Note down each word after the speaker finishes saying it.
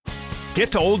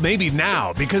Get to Old Navy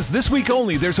now because this week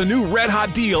only there's a new red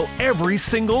hot deal every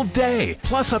single day.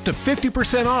 Plus up to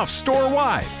 50% off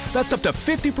store-wide. That's up to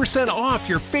 50% off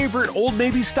your favorite Old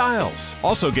Navy styles.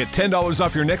 Also get $10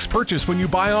 off your next purchase when you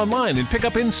buy online and pick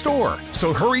up in store.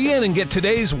 So hurry in and get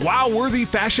today's wow-worthy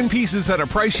fashion pieces at a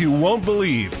price you won't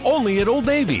believe. Only at Old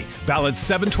Navy. Valid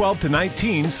 7/12 to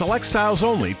 19. Select styles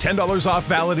only. $10 off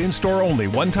valid in store only.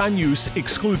 One-time use.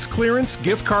 Excludes clearance,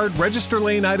 gift card, register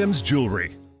lane items,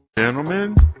 jewelry.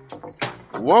 Gentlemen,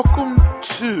 welcome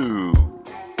to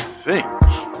Think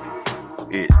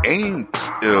It Ain't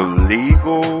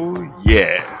Illegal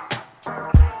Yet.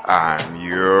 I'm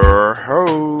your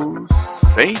host,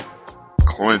 St.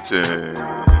 Clinton.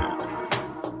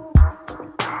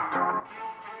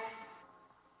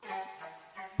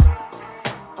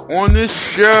 On this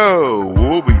show,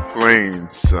 we'll be playing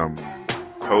some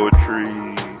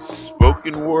poetry,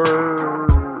 spoken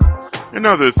word, and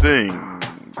other things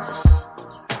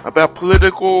about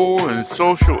political and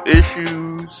social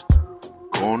issues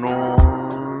going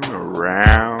on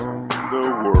around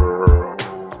the world,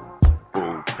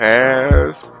 both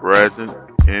past, present,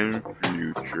 and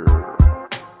future,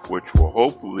 which will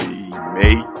hopefully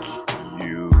make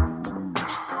you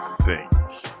think.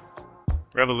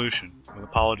 Revolution, with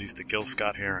apologies to Gil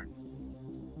Scott Heron.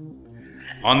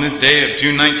 On this day of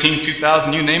June 19,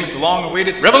 2000, you name it, the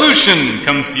long-awaited Revolution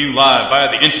comes to you live via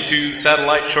the Intuitu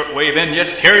satellite, shortwave, and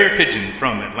yes, carrier pigeon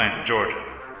from Atlanta, Georgia.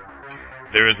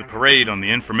 There is a parade on the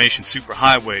information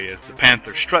superhighway as the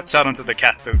Panther struts out onto the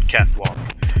cathode catwalk.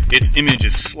 Its image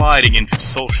is sliding into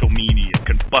social media,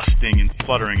 combusting and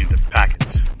fluttering into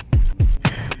packets.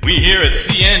 We here at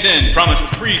C&N promise to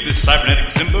freeze this cybernetic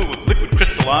symbol with liquid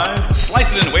crystal eyes,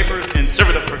 slice it into wafers, and serve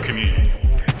it up for communion.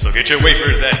 So get your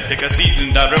wafers at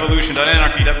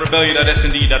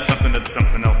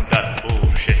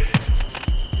pickaseason.revolution.anarchy.rebellion.snd.something.else.bullshit.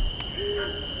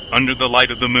 Under the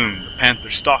light of the moon, the Panther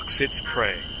stalks its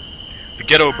prey. The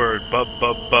ghetto bird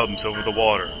bubs over the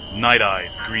water, night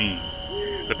eyes green.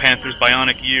 The Panther's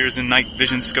bionic ears and night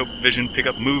vision scope vision pick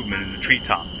up movement in the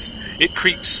treetops. It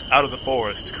creeps out of the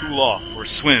forest to cool off or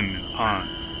swim in the pond.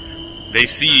 They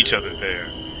see each other there,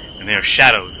 and they are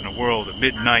shadows in a world of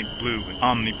midnight blue and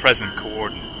omnipresent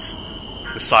coordinates.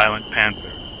 The silent panther,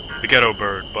 the ghetto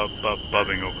bird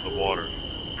bubbing over the water.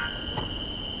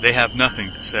 They have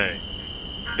nothing to say.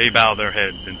 They bow their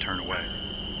heads and turn away.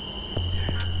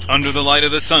 Under the light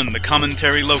of the sun, the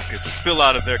commentary locusts spill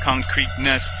out of their concrete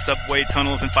nests, subway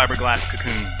tunnels, and fiberglass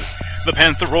cocoons. The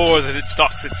panther roars as it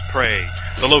stalks its prey.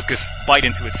 The locusts bite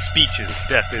into its speeches.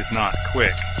 Death is not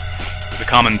quick. The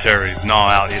commentaries gnaw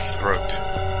out its throat.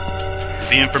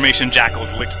 The information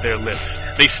jackals lick their lips.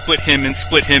 They split him and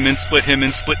split him and split him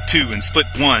and split two and split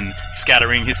one,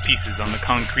 scattering his pieces on the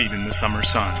concrete in the summer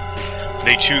sun.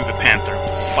 They chew the panther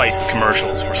with spiced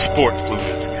commercials for sport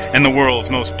fluids and the world's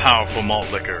most powerful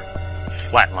malt liquor,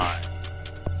 Flatline.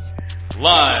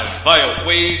 Live via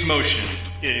wave motion,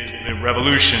 it is the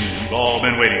revolution you've all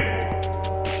been waiting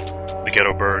for. The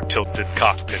ghetto bird tilts its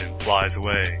cockpit and flies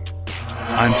away.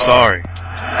 I'm sorry.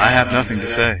 I have nothing to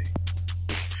say.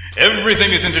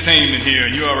 Everything is entertainment here,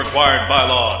 and you are required by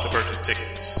law to purchase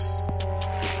tickets.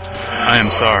 I am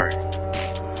sorry.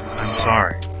 I'm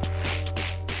sorry.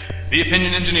 The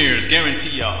Opinion Engineers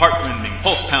guarantee a heart-rending,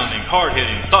 pulse-pounding,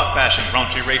 hard-hitting, thought-bashing,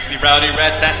 raunchy, racy, rowdy,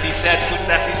 rat, sassy, sad, slick,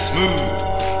 sappy, smooth,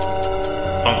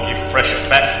 funky, fresh,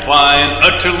 fat, fly, and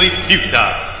utterly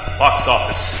futile box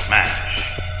office smash.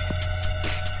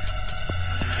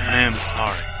 I am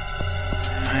sorry.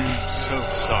 I am so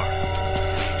sorry.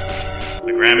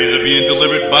 The Grammys are being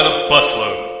delivered by the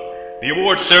busload. The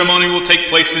award ceremony will take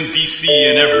place in D.C.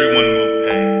 and everyone will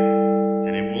pay.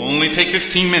 Only take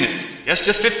 15 minutes. Yes,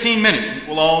 just 15 minutes, and it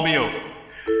will all be over.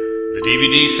 The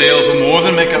DVD sales will more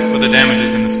than make up for the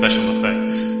damages in the special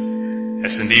effects.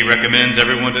 S&D recommends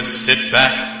everyone to sit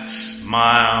back,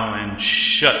 smile, and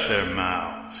shut their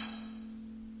mouths.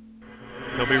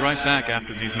 They'll be right back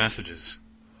after these messages.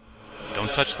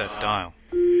 Don't touch that dial.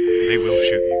 They will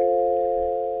shoot you.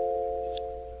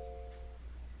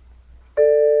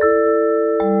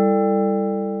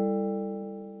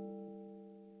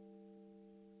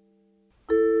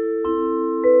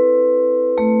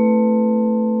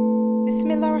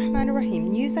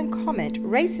 News and comment,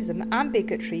 racism and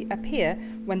bigotry appear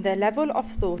when their level of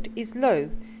thought is low.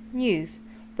 News.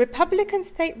 Republican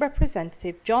State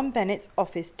Representative John Bennett's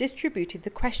office distributed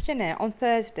the questionnaire on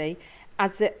Thursday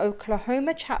as the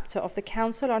Oklahoma chapter of the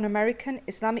Council on American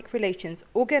Islamic Relations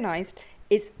organized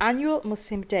its annual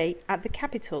Muslim Day at the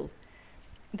Capitol.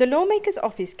 The lawmaker's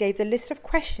office gave the list of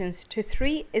questions to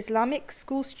 3 Islamic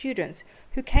school students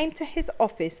who came to his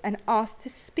office and asked to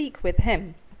speak with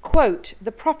him. quote,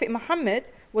 the Prophet Muhammad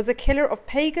was a killer of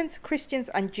pagans, Christians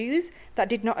and Jews that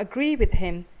did not agree with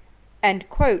him, end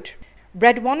quote,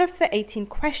 read one of the 18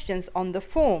 questions on the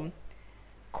form.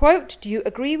 Quote, do you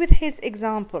agree with his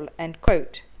example, end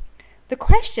quote. The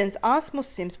questions asked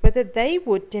Muslims whether they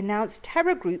would denounce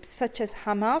terror groups such as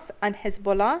Hamas and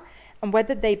Hezbollah and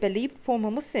whether they believed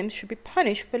former Muslims should be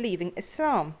punished for leaving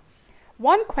Islam.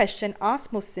 One question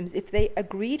asked Muslims if they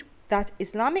agreed that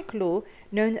Islamic law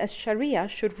known as Sharia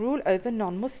should rule over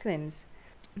non-Muslims.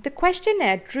 The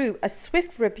questionnaire drew a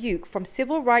swift rebuke from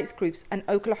civil rights groups and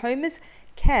Oklahoma's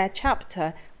CARE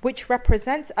chapter, which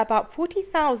represents about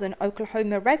 40,000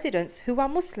 Oklahoma residents who are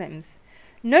Muslims.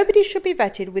 Nobody should be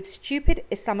vetted with stupid,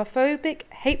 Islamophobic,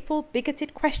 hateful,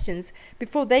 bigoted questions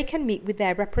before they can meet with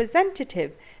their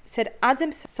representative, said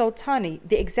Adam Soltani,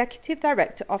 the executive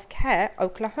director of CARE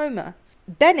Oklahoma.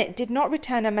 Bennett did not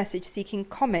return a message seeking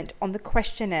comment on the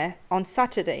questionnaire on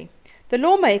Saturday. The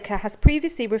lawmaker has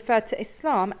previously referred to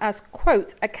Islam as,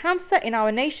 quote, a cancer in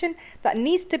our nation that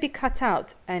needs to be cut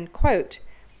out, end quote.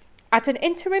 At an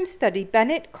interim study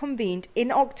Bennett convened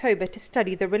in October to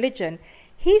study the religion,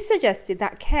 he suggested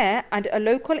that CARE and a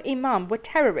local imam were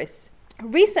terrorists.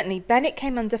 Recently, Bennett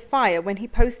came under fire when he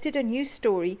posted a news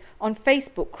story on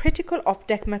Facebook critical of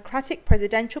Democratic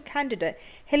presidential candidate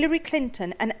Hillary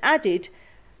Clinton and added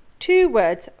 2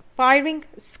 words, firing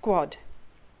squad.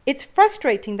 It's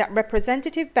frustrating that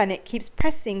Representative Bennett keeps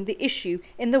pressing the issue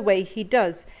in the way he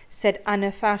does, said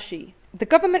Anna Fashi, the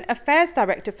Government Affairs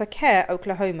Director for CARE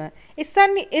Oklahoma. It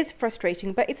certainly is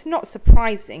frustrating, but it's not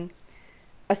surprising.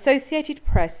 Associated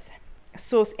Press,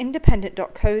 source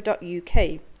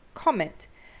independent.co.uk. Comment.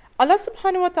 Allah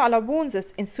subhanahu wa ta'ala warns us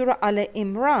in Surah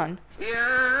Al-Imran,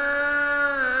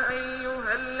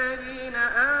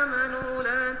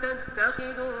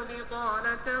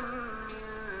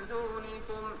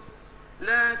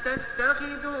 لا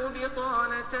تتخذوا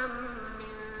بطانة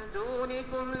من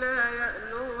دونكم لا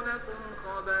يألونكم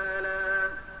خبالا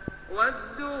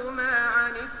ودوا ما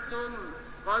عنتم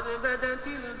قد بدت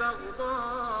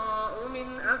البغضاء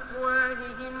من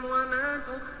أفواههم وما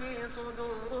تخفي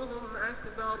صدورهم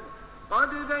أكبر قد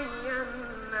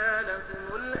بينا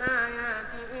لكم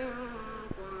الآيات إن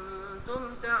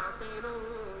كنتم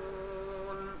تعقلون.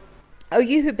 O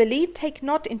you who believe, take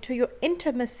not into your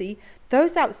intimacy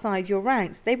those outside your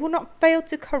ranks. They will not fail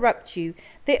to corrupt you.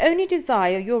 They only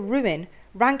desire your ruin.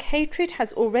 Rank hatred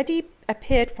has already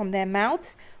appeared from their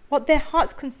mouths. What their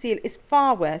hearts conceal is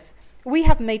far worse. We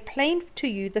have made plain to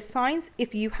you the signs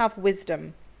if you have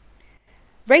wisdom.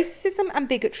 Racism and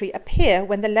bigotry appear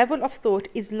when the level of thought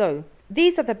is low.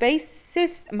 These are the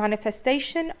basest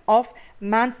manifestation of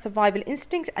man's survival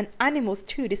instincts, and animals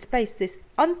too displace this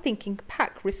unthinking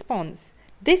pack response.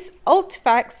 This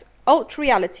alt-facts,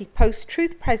 alt-reality,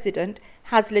 post-truth president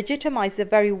has legitimized the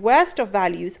very worst of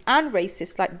values, and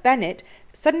racists like Bennett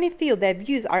suddenly feel their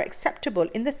views are acceptable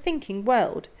in the thinking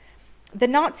world. The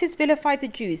Nazis vilified the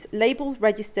Jews, labeled,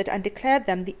 registered and declared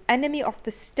them the enemy of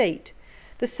the state.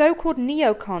 The so-called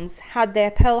neocons had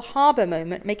their Pearl Harbor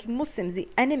moment, making Muslims the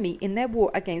enemy in their war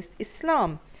against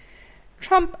Islam.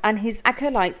 Trump and his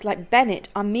acolytes like Bennett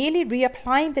are merely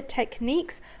reapplying the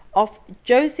techniques of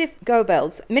Joseph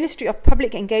Goebbels' Ministry of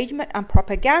Public Engagement and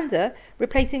Propaganda,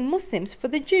 replacing Muslims for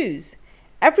the Jews.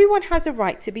 Everyone has a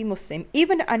right to be Muslim,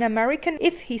 even an American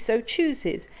if he so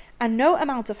chooses, and no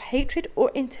amount of hatred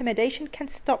or intimidation can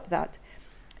stop that.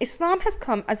 Islam has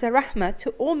come as a rahmah to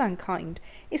all mankind.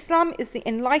 Islam is the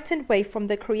enlightened way from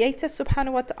the Creator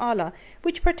subhanahu wa ta'ala,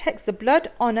 which protects the blood,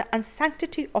 honor and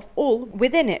sanctity of all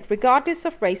within it, regardless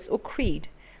of race or creed,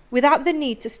 without the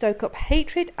need to stoke up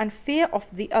hatred and fear of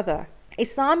the other.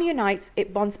 Islam unites,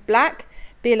 it bonds black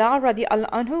Bilal radiallahu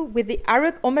anhu with the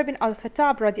Arab Umar bin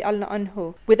al-Khattab radiallahu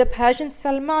anhu, with the Persian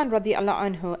Salman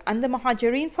radiallahu anhu, and the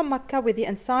Muhajirin from Makkah with the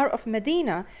Ansar of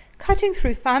Medina, cutting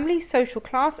through family, social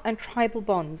class and tribal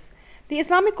bonds. The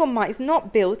Islamic Ummah is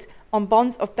not built on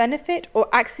bonds of benefit or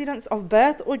accidents of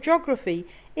birth or geography.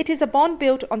 It is a bond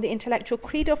built on the intellectual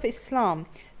creed of Islam,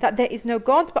 that there is no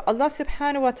God but Allah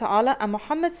subhanahu wa ta'ala, and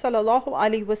Muhammad sallallahu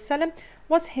alaihi wasallam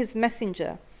was his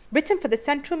messenger. Written for the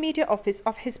Central Media Office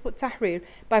of Hizb ut-Tahrir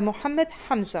by Muhammad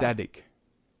Hamza. Static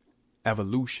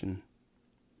evolution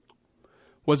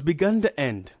was begun to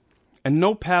end, and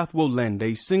no path will lend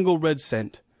a single red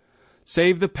cent,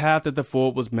 save the path that the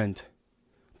forward was meant.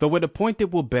 Though at a point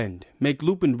it will bend, make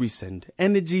loop and resend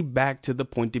energy back to the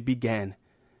point it began.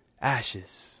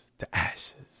 Ashes to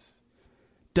ashes,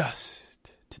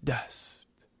 dust to dust.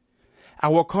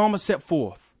 Our karma set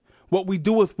forth. What we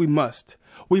doeth we must.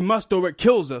 We must or it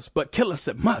kills us, but kill us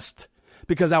it must,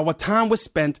 because our time was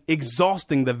spent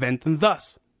exhausting the vent, and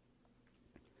thus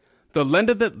The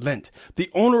lender that lent, the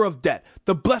owner of debt,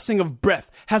 the blessing of breath,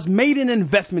 has made an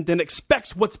investment and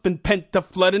expects what's been pent to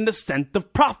flood in the scent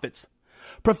of profits.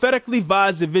 Prophetically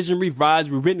vised, the vision revised,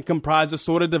 rewritten, comprised,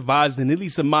 assorted, devised, and neatly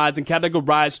surmised and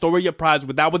categorized, story of prize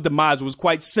without a demise was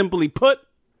quite simply put,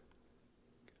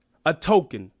 a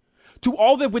token to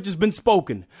all that which has been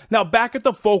spoken. Now back at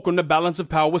the fulcrum, the balance of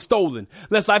power was stolen.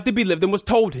 Less life to be lived than was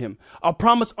told him. A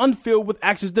promise unfilled with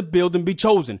actions to build and be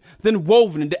chosen. Then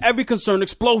woven into every concern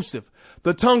explosive.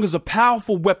 The tongue is a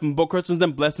powerful weapon, but curses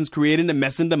and blessings creating a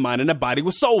mess in the mind and the body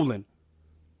with soul in.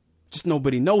 Just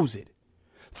nobody knows it.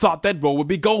 Thought that road would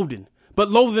be golden,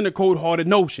 but loathing a cold-hearted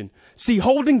notion. See,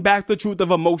 holding back the truth of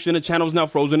emotion, the channel's now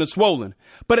frozen and swollen.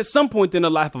 But at some point in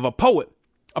the life of a poet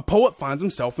finds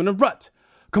himself in a rut.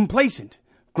 Complacent,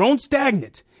 grown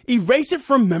stagnant, erase it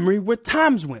from memory where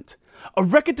times went. A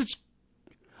record that's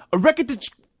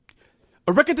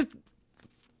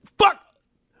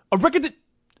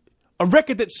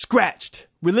scratched,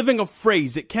 reliving a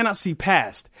phrase it cannot see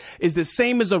past, is the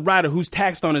same as a writer who's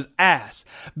taxed on his ass.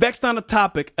 Vexed on a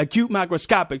topic, acute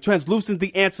microscopic, translucent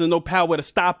the answer, no power to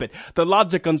stop it. The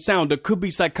logic unsound, it could be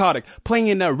psychotic,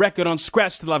 playing that record on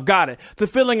scratch till I've got it. The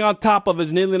feeling on top of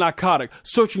is nearly narcotic,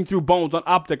 searching through bones on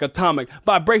optic atomic.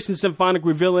 Vibration symphonic,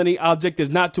 reveal any object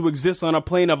is not to exist on a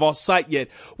plane of our sight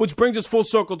yet. Which brings us full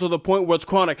circle to the point where it's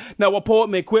chronic. Now a poet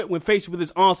may quit when faced with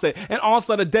his onset. An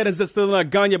onslaught of dead is still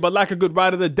not gone yet, but like a good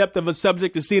writer, the depth of a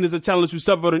subject is seen as a challenge who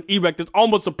suffered and erect. It's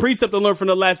almost a precept to learn from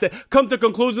the last set. Come to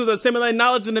conclusions that simulate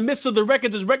knowledge in the midst of the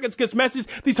records as records gets message.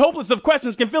 These hopeless of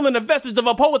questions can fill in the vestige of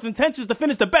a poet's intentions to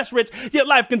finish the best rich, yet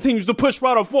life continues to push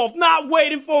right or forth, not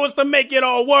waiting for us to make it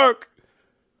all work.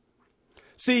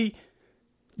 See,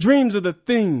 dreams are the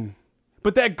thing,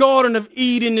 but that Garden of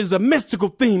Eden is a mystical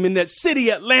theme, and that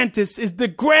city Atlantis is the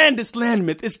grandest land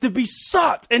myth. It's to be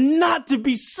sought and not to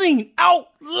be seen.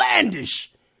 Outlandish.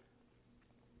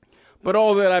 But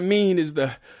all that I mean is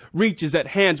the reach is at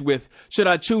hands with. Should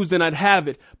I choose, then I'd have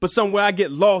it. But somewhere I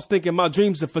get lost thinking my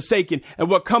dreams are forsaken. And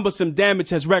what cumbersome damage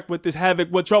has wrecked with this havoc.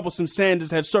 What troublesome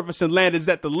sanders have surfaced and landed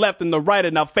at the left and the right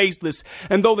are now faceless.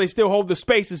 And though they still hold the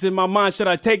spaces in my mind, should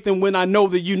I take them when I know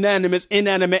the unanimous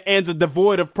inanimate ends are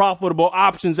devoid of profitable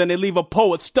options and they leave a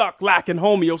poet stuck lacking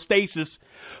homeostasis?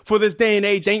 For this day and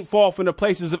age ain't far from the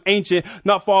places of ancient,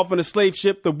 not far from the slave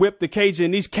ship, the whip, the cage.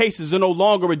 And these cases are no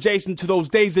longer adjacent to those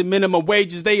days at minimum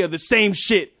wages. They are the same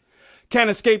shit. Can't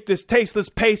escape this tasteless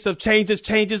pace of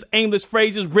changes, aimless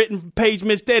phrases written from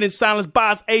pagements, dead in silence,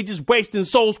 by ages, wasting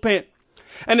souls spent.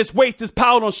 And this waste is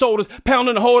piled on shoulders,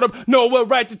 pounding the hold up, nowhere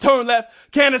right to turn left.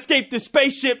 Can't escape this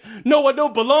spaceship, no, I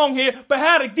don't belong here, but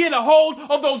how to get a hold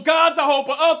of those gods I hope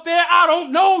are up there, I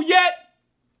don't know yet.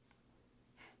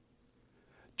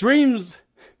 Dreams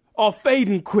are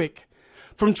fading quick,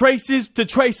 from traces to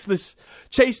traceless,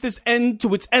 chase this end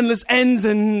to its endless ends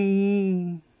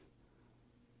and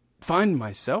find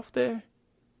myself there.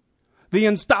 The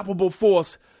unstoppable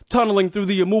force tunneling through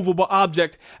the immovable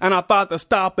object, and I thought to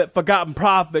stop at forgotten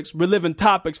prophets, reliving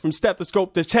topics from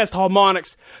stethoscope to chest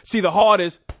harmonics. See, the heart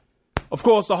is, of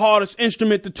course, the hardest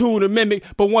instrument to tune and mimic,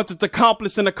 but once it's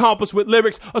accomplished and accomplished with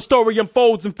lyrics, a story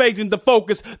unfolds and fades into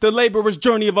focus. The laborious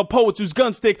journey of a poet whose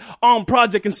gunstick on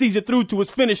project and sees it through to its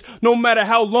finish. No matter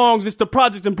how long it's the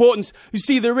project's importance. You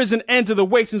see, there is an end to the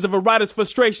wastings of a writer's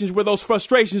frustrations, where those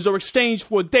frustrations are exchanged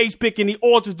for a day's pick in the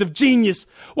orchards of genius,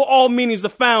 where all meanings are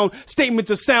found,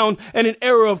 statements are sound, and an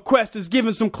era of quest is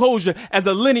given some closure, as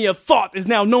a linear thought is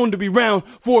now known to be round,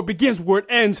 for it begins where it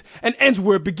ends, and ends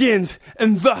where it begins,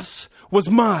 and thus was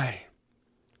my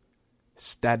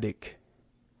static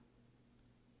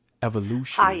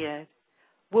evolution. Hi, Ed.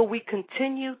 Will we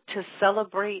continue to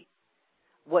celebrate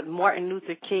what Martin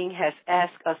Luther King has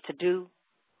asked us to do?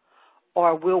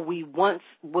 Or will we one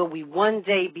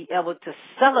day be able to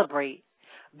celebrate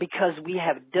because we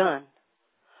have done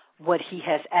what he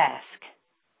has asked?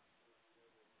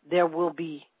 There will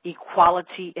be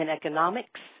equality in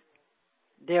economics.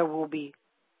 There will be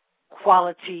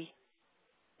equality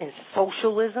in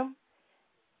socialism,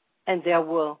 and there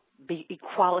will be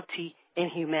equality in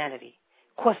humanity.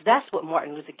 Of course, that's what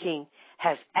Martin Luther King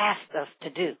has asked us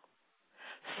to do.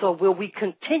 So will we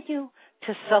continue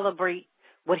to celebrate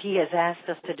what he has asked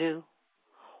us to do,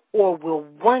 or will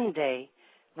one day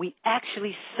we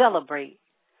actually celebrate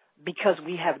because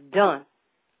we have done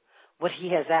what he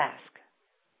has asked?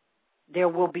 There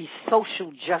will be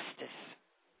social justice.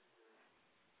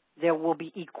 There will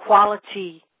be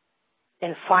equality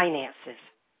in finances.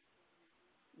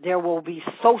 There will be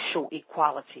social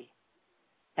equality.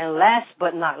 And last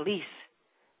but not least,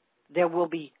 there will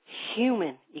be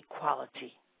human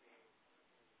equality.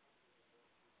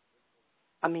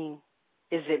 I mean,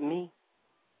 is it me?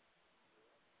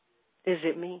 Is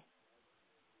it me?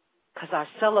 Because our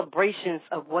celebrations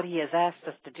of what he has asked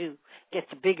us to do gets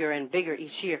bigger and bigger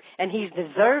each year, and he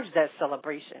deserves that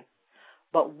celebration.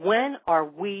 But when are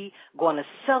we going to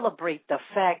celebrate the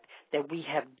fact that we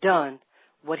have done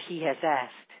what he has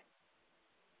asked?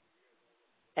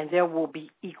 And there will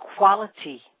be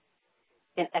equality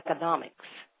in economics.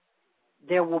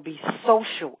 There will be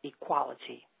social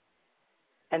equality.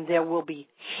 And there will be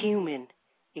human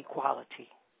equality.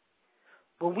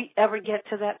 Will we ever get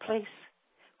to that place?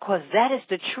 Because that is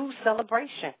the true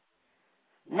celebration.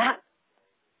 Not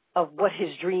of what his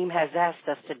dream has asked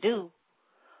us to do,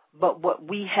 but what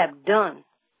we have done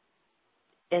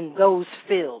in those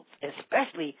fields,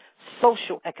 especially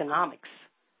social economics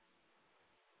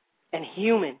and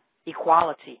human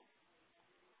equality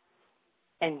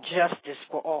and justice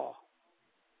for all.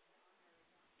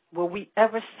 Will we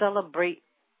ever celebrate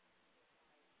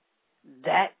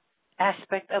that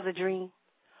aspect of the dream,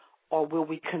 or will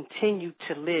we continue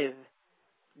to live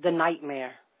the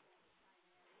nightmare?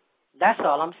 That's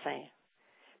all I'm saying.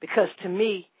 Because to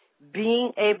me,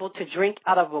 being able to drink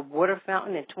out of a water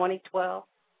fountain in 2012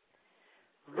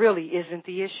 really isn't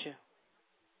the issue.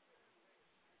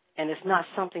 And it's not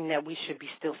something that we should be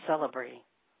still celebrating.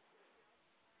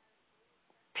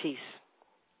 Peace.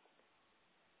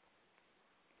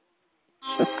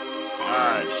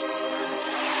 Alright.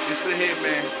 This the hit,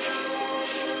 man.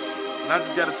 And I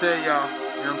just gotta tell y'all,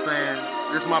 you know what I'm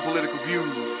saying? This is my political views.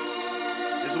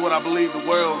 This is what I believe the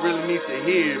world really needs to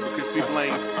hear, because people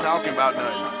ain't talking about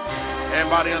nothing.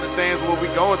 Everybody understands what we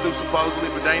going through supposedly,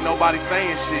 but there ain't nobody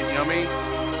saying shit, you know what I mean?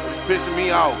 It's pissing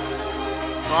me off.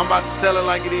 So I'm about to tell it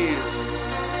like it is.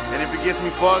 And if it gets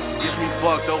me fucked,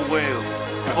 oh well.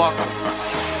 Fuck 'em.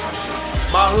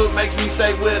 My hood makes me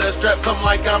stay with a strap, something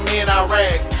like I'm in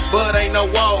Iraq. But ain't no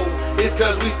woe, it's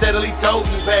cause we steadily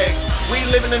toting bags. We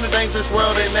living in a dangerous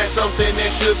world, and that's something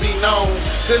that should be known.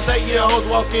 Cause they get hoes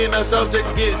walking us up, just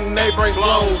getting they brain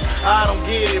blown. I don't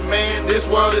get it, man, this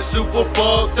world is super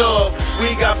fucked up.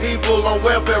 We got people on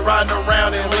welfare riding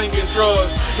around in Lincoln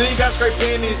trucks. Then you got straight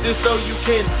pennies just so you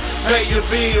can pay your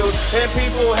bills. And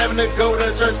people having to go to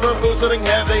church for food so they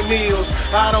can have their meals.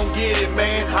 I don't get it,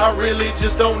 man, I really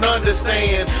just don't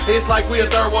understand. It's like we a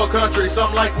third world country,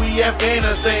 something like we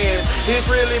Afghanistan. It's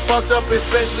really fucked up,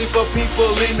 especially for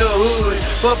people in the hood.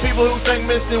 For people who think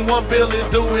missing one bill is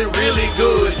doing really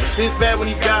good. It's bad when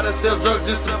you gotta sell drugs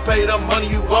just to pay the money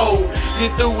you owe.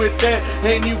 Get through with that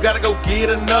and you gotta go get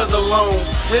another loan.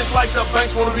 It's like the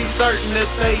banks wanna be certain that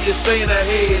they is staying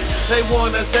ahead. They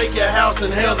wanna take your house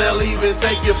and hell they'll even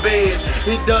take your bed.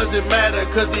 It doesn't matter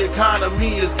cause the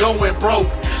economy is going broke.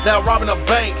 Now robbing a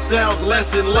bank sounds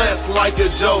less and less like a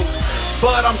joke.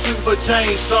 But I'm shooting for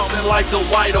change, something like the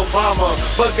white Obama.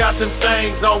 But got them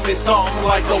things on me, something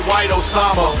like the white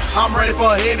Osama. I'm ready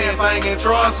for anything, and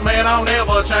trust, man, I'll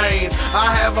never change.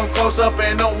 I have them close up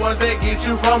and the ones that get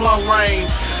you from long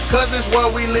range. Cause this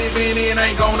world we living in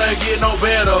ain't gonna get no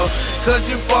better. Cause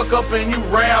you fuck up and you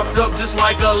wrapped up just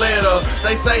like a letter.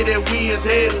 They say that we is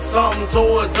heading something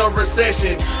towards a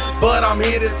recession, but I'm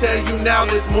here to tell you now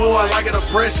it's more like a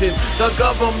depression. The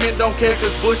government don't care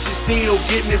cause Bush is still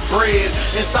getting his bread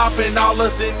and stopping all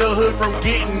us in the hood from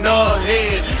getting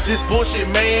ahead. This bullshit,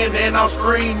 man, and I'm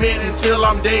screaming until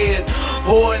I'm dead,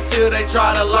 or until they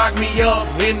try to lock me up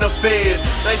in the Fed.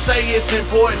 They say it's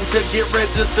important to get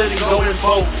registered and go and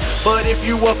vote, but if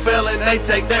you a felon, they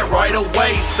take that right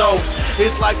away. So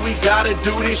it's like we gotta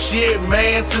do this shit,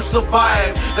 man, to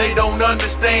survive. They don't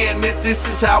understand that this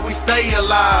is how we stay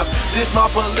alive. This my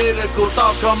political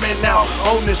thoughts coming out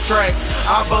on this track.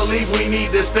 I believe we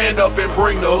need to stand up and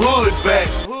bring the hood back.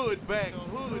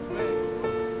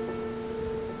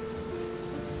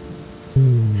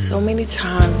 So many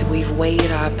times we've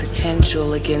weighed our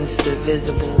potential against the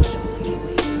visible,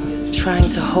 trying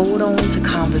to hold on to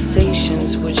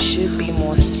conversations which should be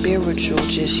more spiritual,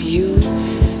 just you,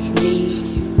 me,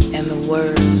 and the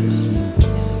Word.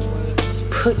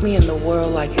 Put me in the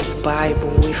world like it's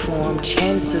Bible. We form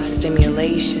chants of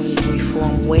stimulations, we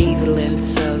form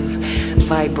wavelengths of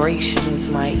vibrations.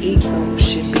 My equal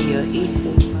should be your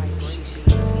equal.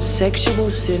 Sexual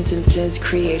sentences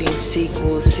creating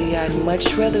sequels. See, I'd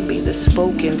much rather be the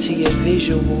spoken to your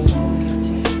visual.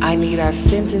 I need our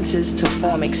sentences to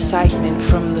form excitement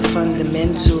from the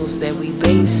fundamentals that we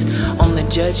base on the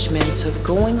judgments of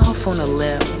going off on a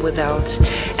limb without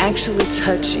actually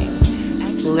touching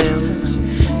limb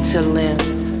to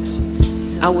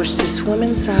limb. I wish to swim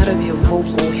inside of your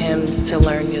vocal hymns to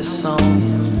learn your song,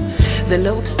 the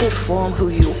notes that form who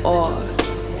you are,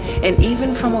 And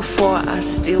even from afar, I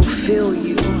still feel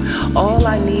you. All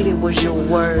I needed was your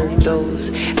word,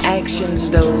 those actions,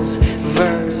 those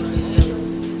verbs.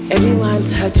 Every line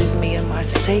touches me in my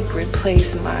sacred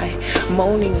place, my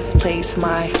moaning's place,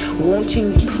 my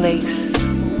wanting place.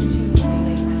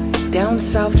 Down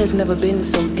south has never been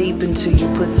so deep until you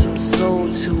put some soul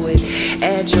to it.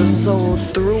 Add your soul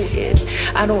through it.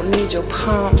 I don't need your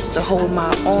palms to hold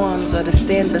my arms or to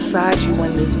stand beside you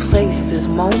in this place. This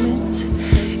moment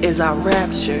is our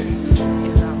rapture.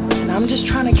 And I'm just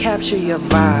trying to capture your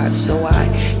vibe, so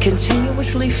I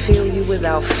continuously feel you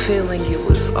without feeling you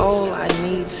is all I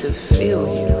need to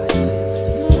feel you.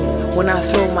 When I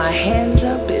throw my hands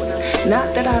up, it's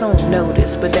not that I don't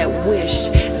notice, but that wish,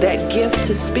 that gift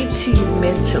to speak to you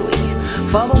mentally.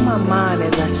 Follow my mind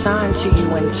as I sign to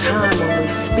you in time. When we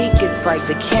speak, it's like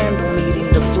the candle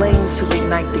meeting the flame to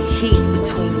ignite the heat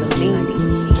between the meaning.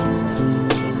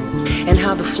 And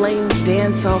how the flames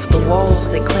dance off the walls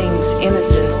that claims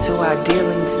innocence to our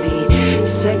dealings. The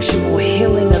sexual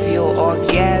healing of your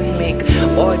orgasmic,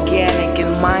 organic,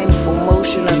 and mindful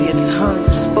motion of your tongue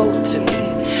spoke to me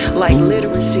like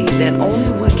literacy that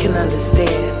only we can understand,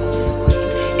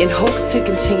 in hopes to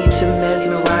continue to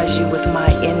mesmerize you with my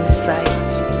insight.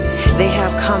 They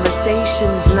have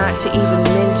conversations not to even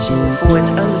mention, for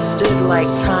it's understood like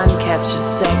time captures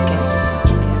seconds.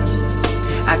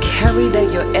 I carry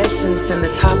that your essence in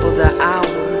the top of the hour.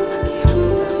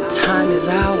 Time is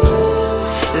ours.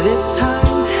 This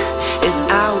time is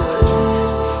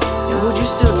ours. And would you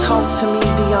still talk to me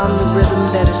beyond the rhythm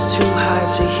that is too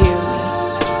high to hear me?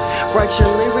 Write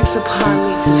your lyrics upon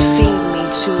me to feed me,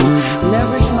 to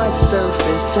nourish my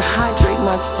surface, to hydrate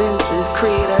my senses,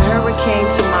 create a hurricane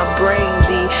to my brain,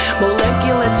 the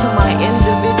molecular to my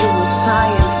individual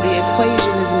science. The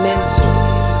equation is mental.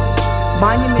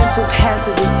 Monumental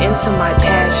passages into my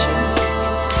passion.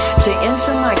 To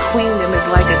enter my queendom is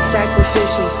like a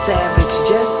sacrificial savage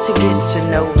just to get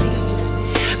to know me.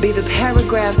 Be the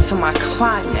paragraph to my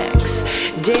climax.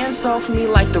 Dance off me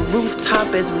like the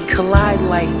rooftop as we collide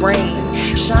like rain.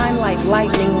 Shine like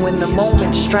lightning when the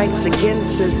moment strikes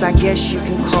against us. I guess you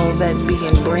can call that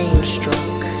being brain-struck.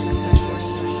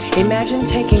 Imagine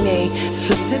taking a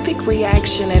specific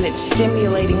reaction and it's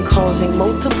stimulating, causing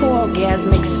multiple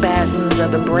orgasmic spasms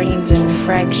of the brain's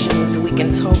infractions. We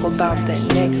can talk about that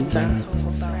next time.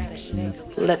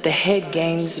 Let the head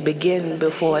games begin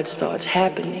before it starts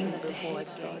happening.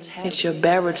 It's your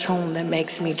baritone that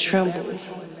makes me tremble.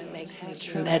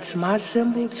 That's my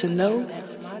symbol to know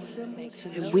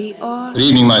that we are. Good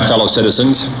evening, my fellow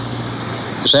citizens.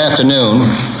 This afternoon,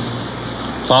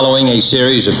 following a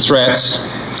series of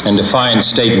threats and defiant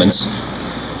statements,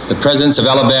 the presence of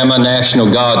Alabama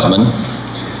National Guardsmen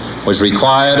was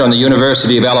required on the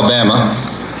University of Alabama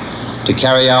to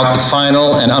carry out the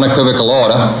final and unequivocal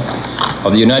order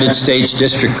of the United States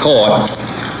District Court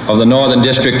of the Northern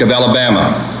District of Alabama.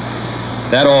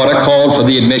 That order called for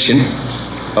the admission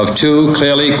of two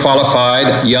clearly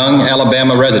qualified young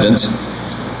Alabama residents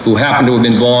who happened to have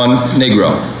been born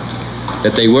Negro.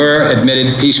 That they were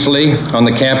admitted peacefully on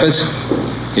the campus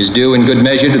is due in good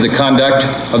measure to the conduct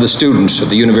of the students of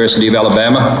the University of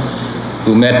Alabama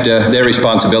who met their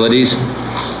responsibilities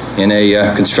in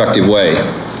a constructive way.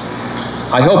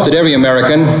 I hope that every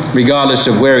American, regardless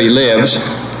of where he lives,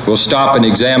 will stop and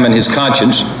examine his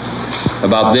conscience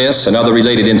about this and other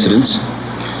related incidents.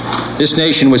 This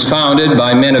nation was founded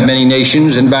by men of many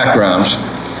nations and backgrounds.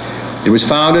 It was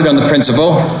founded on the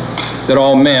principle that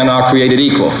all men are created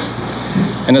equal,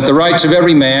 and that the rights of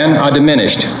every man are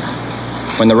diminished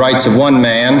when the rights of one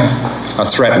man are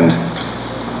threatened.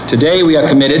 Today we are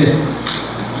committed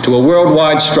to a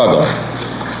worldwide struggle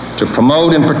to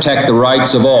promote and protect the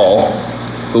rights of all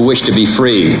who wish to be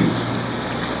free.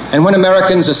 And when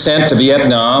Americans are sent to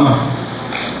Vietnam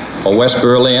or West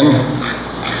Berlin,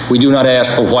 we do not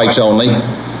ask for whites only.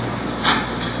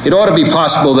 It ought to be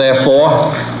possible, therefore,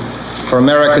 for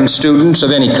American students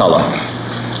of any color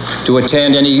to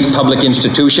attend any public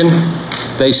institution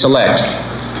they select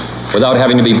without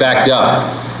having to be backed up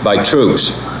by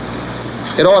troops.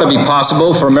 It ought to be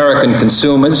possible for American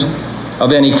consumers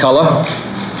of any color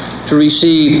to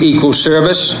receive equal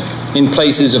service in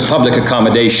places of public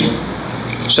accommodation,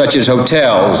 such as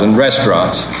hotels and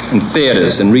restaurants and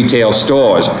theaters and retail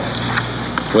stores,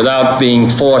 without being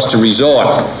forced to resort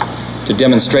to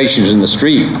demonstrations in the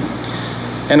street.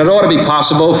 And it ought to be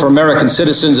possible for American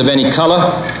citizens of any color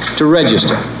to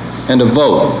register and to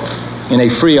vote in a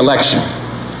free election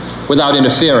without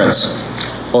interference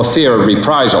or fear of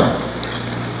reprisal.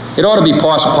 It ought to be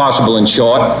possible, in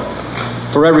short,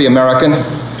 for every American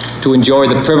to enjoy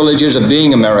the privileges of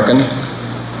being American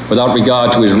without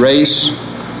regard to his race,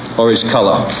 or his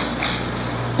color.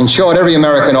 In short, every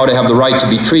American ought to have the right to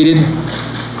be treated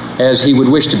as he would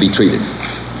wish to be treated,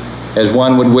 as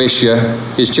one would wish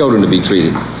his children to be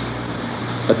treated.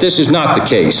 But this is not the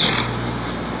case.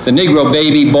 The Negro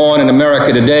baby born in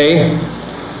America today,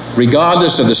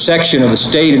 regardless of the section of the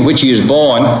state in which he is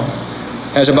born,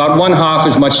 has about 1/2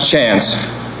 as much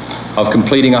chance of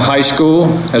completing a high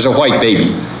school as a white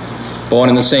baby, born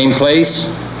in the same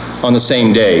place on the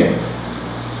same day.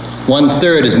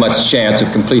 1/3 as much chance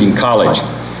of completing college.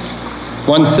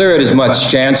 1/3 as much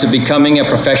chance of becoming a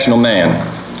professional man.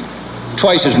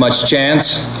 Twice as much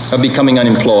chance of becoming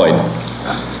unemployed.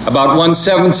 About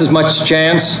 1/7 as much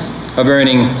chance of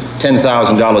earning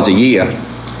 $10,000 a year.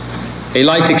 A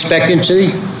life expectancy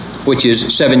which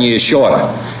is 7 years shorter,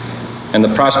 and the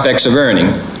prospects of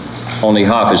earning only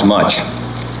half as much.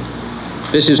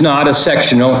 This is not a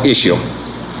sectional issue.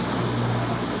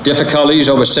 Difficulties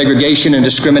over segregation and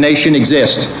discrimination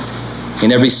exist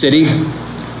in every city,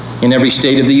 in every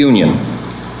state of the Union,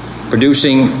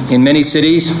 producing in many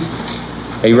cities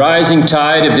a rising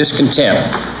tide of discontent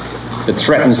that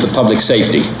threatens the public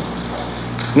safety.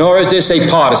 Nor is this a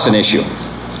partisan issue.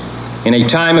 In a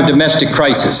time of domestic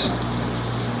crisis,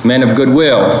 men of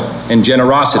goodwill and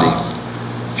generosity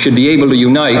should be able to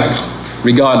unite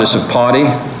regardless of party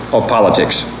or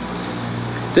politics.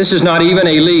 This is not even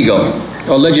a legal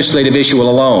or legislative issue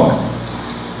alone.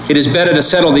 It is better to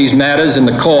settle these matters in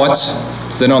the courts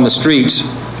than on the streets,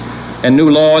 and new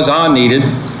laws are needed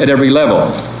at every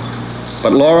level.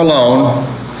 But law alone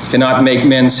cannot make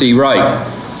men see right.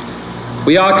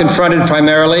 We are confronted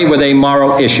primarily with a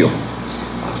moral issue.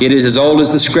 It is as old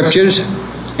as the Scriptures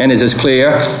and is as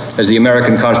clear as the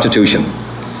American Constitution.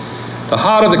 The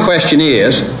heart of the question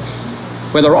is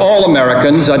whether all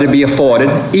Americans are to be afforded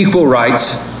equal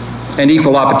rights and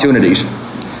equal opportunities.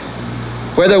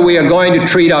 Whether we are going to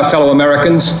treat our fellow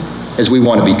Americans as we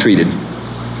want to be treated.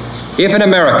 If an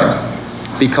American,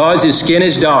 because his skin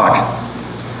is dark,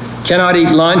 cannot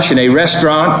eat lunch in a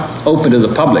restaurant open to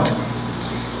the public,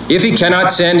 if he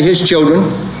cannot send his children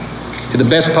to the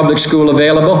best public school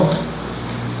available,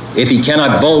 if he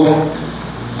cannot vote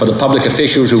for the public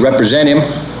officials who represent him,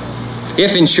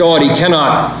 if, in short, he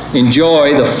cannot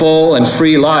enjoy the full and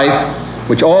free life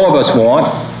which all of us want,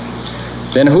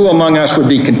 then who among us would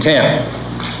be content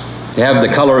to have the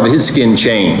color of his skin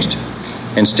changed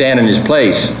and stand in his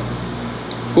place?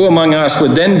 Who among us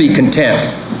would then be content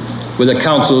with the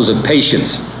counsels of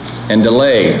patience and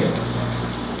delay?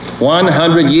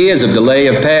 100 years of delay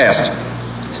have passed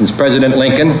since President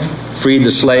Lincoln freed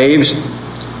the slaves,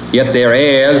 yet their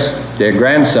heirs, their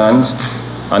grandsons,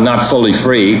 are not fully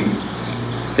free.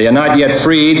 They are not yet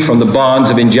freed from the bonds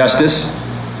of injustice.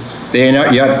 They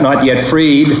are not yet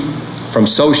freed from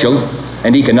social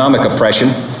and economic oppression.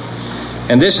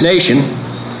 And this nation,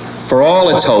 for all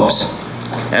its hopes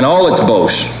and all its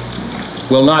boasts,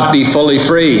 will not be fully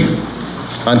free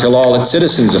until all its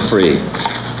citizens are free.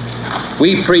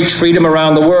 We preach freedom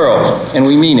around the world, and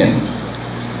we mean it.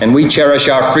 And we cherish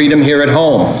our freedom here at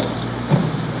home.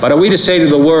 But are we to say to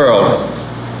the world,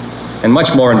 and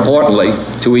much more importantly,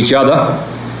 to each other,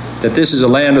 that this is a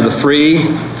land of the free,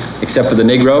 except for the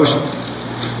Negroes,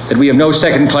 that we have no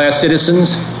second-class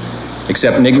citizens,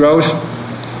 except Negroes,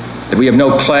 that we have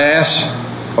no class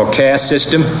or caste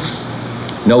system,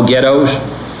 no ghettos,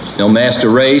 no master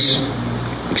race,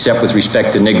 except with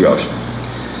respect to Negroes.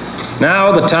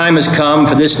 Now the time has come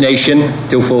for this nation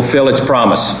to fulfill its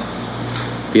promise.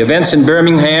 The events in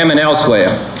Birmingham and elsewhere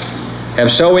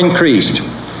have so increased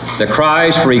the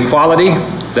cries for equality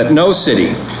that no city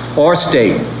or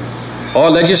state or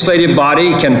legislative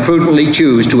body can prudently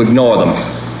choose to ignore them.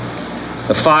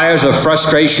 The fires of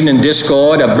frustration and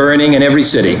discord are burning in every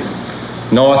city,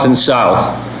 north and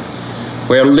south.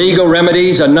 Where legal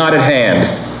remedies are not at hand,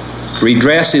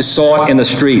 redress is sought in the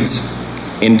streets,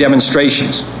 in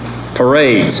demonstrations,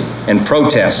 parades, and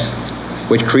protests,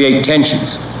 which create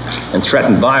tensions and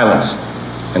threaten violence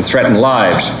and threaten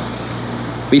lives.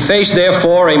 We face,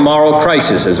 therefore, a moral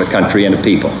crisis as a country and a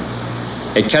people.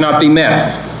 It cannot be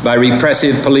met by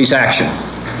repressive police action.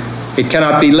 It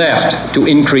cannot be left to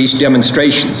increase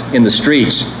demonstrations in the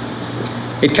streets.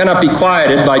 It cannot be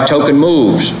quieted by token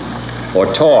moves or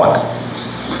talk.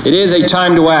 It is a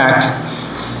time to act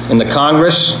in the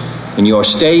Congress, in your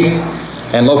state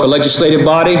and local legislative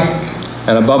body,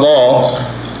 and above all,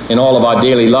 in all of our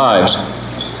daily lives.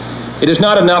 It is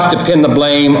not enough to pin the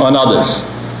blame on others,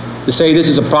 to say this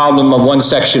is a problem of one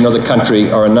section of the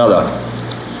country or another,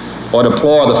 or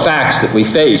deplore the facts that we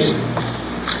face.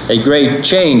 A great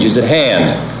change is at hand,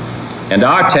 and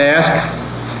our task,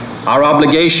 our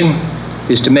obligation,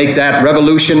 is to make that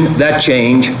revolution, that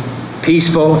change,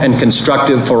 peaceful and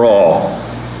constructive for all.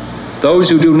 Those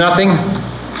who do nothing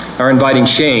are inviting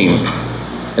shame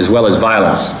as well as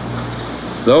violence.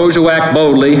 Those who act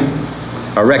boldly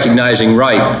are recognizing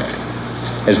right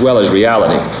as well as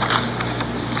reality.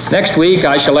 Next week,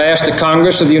 I shall ask the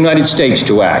Congress of the United States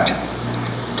to act,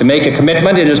 to make a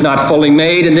commitment it is not fully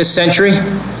made in this century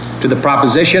to the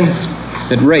proposition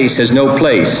that race has no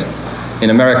place in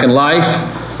American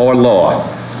life or law.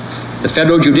 The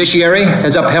federal judiciary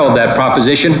has upheld that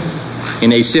proposition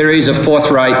in a series of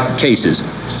forthright cases.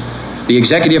 The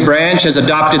executive branch has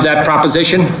adopted that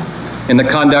proposition in the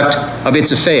conduct of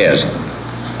its affairs,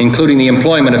 including the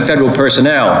employment of federal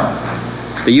personnel,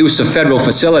 the use of federal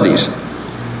facilities,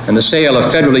 and the sale of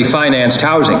federally financed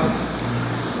housing.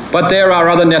 But there are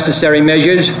other necessary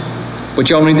measures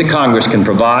which only the Congress can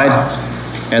provide,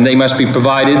 and they must be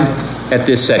provided at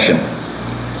this session.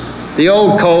 The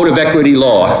old code of equity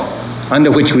law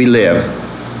under which we live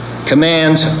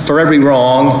commands for every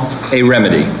wrong a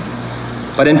remedy.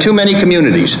 But in too many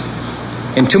communities,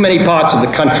 in too many parts of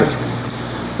the country,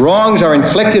 wrongs are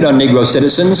inflicted on Negro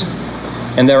citizens,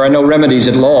 and there are no remedies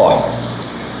at law.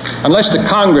 Unless the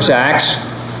Congress acts,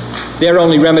 their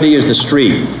only remedy is the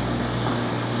street.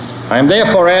 I am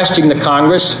therefore asking the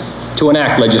Congress to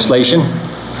enact legislation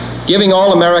giving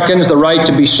all Americans the right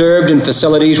to be served in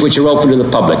facilities which are open to the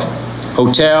public: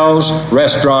 hotels,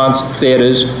 restaurants,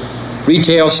 theaters,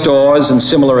 retail stores, and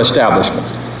similar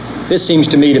establishments. This seems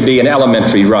to me to be an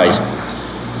elementary right.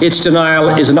 Its denial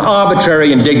is an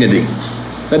arbitrary indignity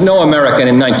that no American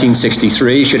in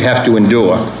 1963 should have to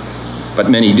endure, but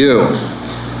many do.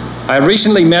 I have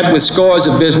recently met with scores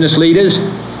of business leaders,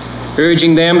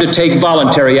 urging them to take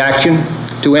voluntary action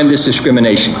to end this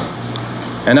discrimination.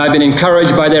 And I've been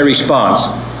encouraged by their response.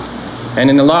 And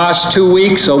in the last 2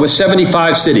 weeks, over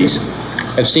 75 cities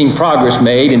have seen progress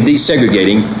made in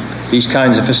desegregating these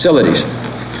kinds of facilities.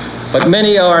 But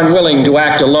many are unwilling to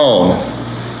act alone.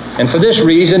 And for this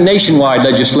reason, nationwide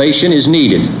legislation is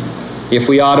needed if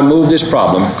we are to move this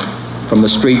problem from the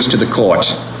streets to the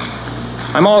courts.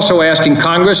 I'm also asking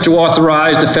Congress to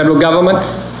authorize the federal government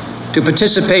to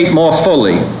participate more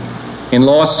fully in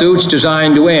lawsuits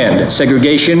designed to end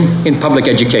segregation in public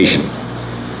education.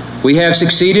 We have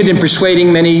succeeded in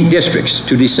persuading many districts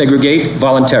to desegregate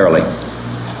voluntarily.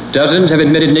 Dozens have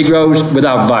admitted Negroes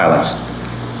without violence.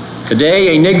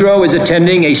 Today, a Negro is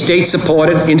attending a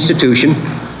state-supported institution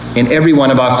in every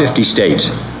one of our 50 states,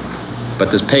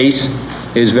 but the pace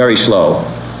is very slow.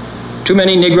 Too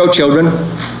many Negro children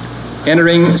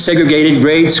entering segregated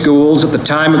grade schools at the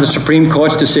time of the Supreme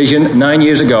Court's decision 9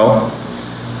 years ago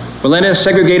will enter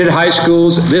segregated high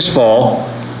schools this fall,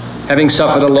 having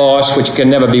suffered a loss which can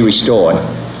never be restored.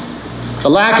 The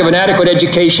lack of an adequate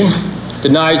education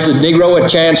denies the Negro a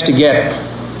chance to get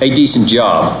a decent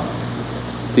job.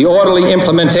 The orderly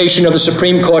implementation of the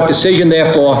Supreme Court decision,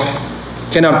 therefore,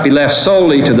 cannot be left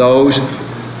solely to those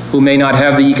who may not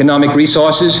have the economic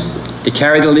resources to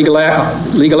carry the legal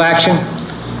action,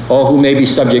 or who may be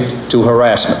subject to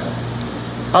harassment.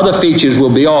 Other features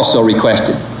will be also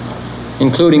requested,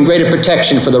 including greater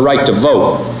protection for the right to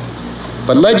vote.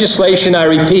 But legislation, I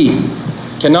repeat,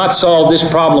 cannot solve this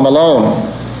problem alone.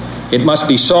 It must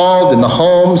be solved in the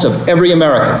homes of every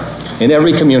American, in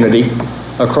every community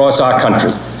across our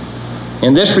country.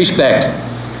 In this respect,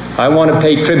 I want to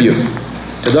pay tribute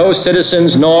to those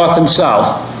citizens north and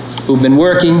south who've been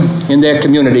working in their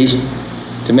communities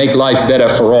to make life better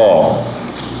for all.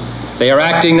 They are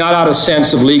acting not out of a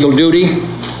sense of legal duty,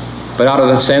 but out of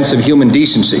a sense of human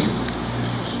decency.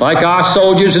 Like our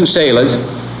soldiers and sailors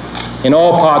in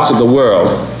all parts of the world,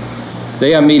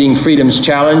 they are meeting freedom's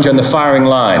challenge on the firing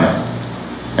line,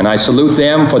 and I salute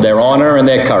them for their honor and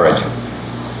their courage.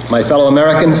 My fellow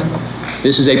Americans,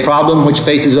 this is a problem which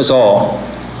faces us all,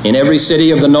 in every city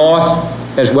of the North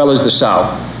as well as the South.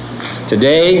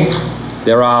 Today,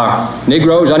 there are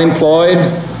Negroes unemployed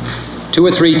 2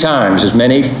 or 3 times as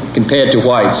many compared to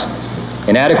whites,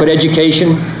 inadequate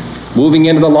education, moving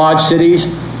into the large cities,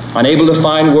 unable to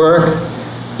find work,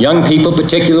 young people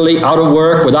particularly out of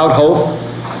work, without hope,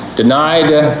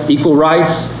 denied equal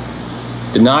rights,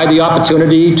 denied the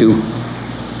opportunity to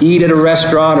eat at a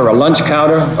restaurant or a lunch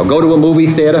counter or go to a movie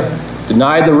theater,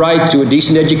 denied the right to a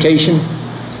decent education,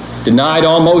 denied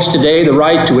almost today the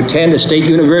right to attend a state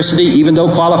university even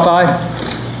though qualified.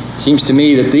 It seems to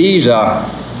me that these are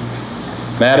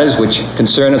matters which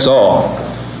concern us all,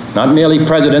 not merely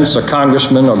presidents or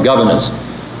congressmen or governors,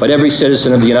 but every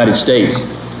citizen of the United States.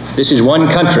 This is one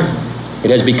country. It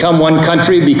has become one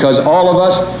country because all of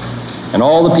us and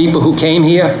all the people who came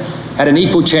here had an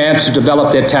equal chance to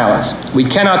develop their talents. We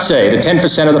cannot say to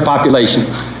 10% of the population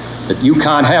that you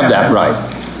can't have that right.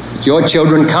 Your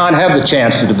children can't have the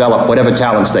chance to develop whatever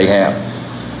talents they have.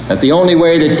 That the only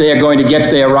way that they are going to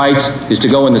get their rights is to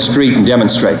go in the street and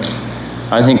demonstrate.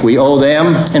 I think we owe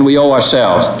them and we owe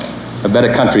ourselves a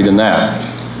better country than that.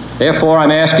 Therefore,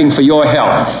 I'm asking for your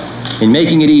help in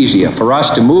making it easier for us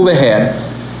to move ahead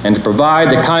and to provide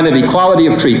the kind of equality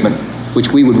of treatment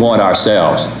which we would want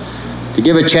ourselves. To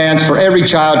give a chance for every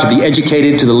child to be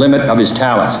educated to the limit of his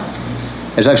talents.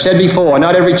 As I've said before,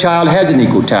 not every child has an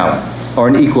equal talent or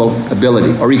an equal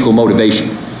ability or equal motivation,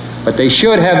 but they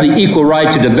should have the equal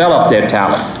right to develop their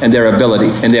talent and their ability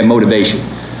and their motivation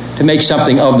to make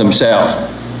something of themselves.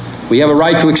 We have a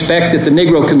right to expect that the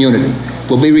Negro community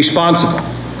will be responsible,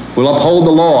 will uphold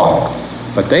the law,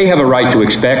 but they have a right to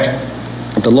expect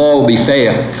that the law will be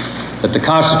fair, that the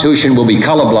Constitution will be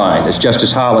colorblind, as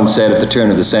Justice Harlan said at the turn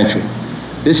of the century.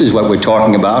 This is what we're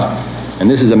talking about, and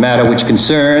this is a matter which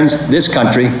concerns this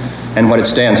country and what it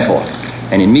stands for.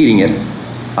 And in meeting it,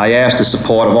 I ask the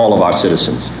support of all of our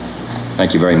citizens.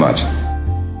 Thank you very much.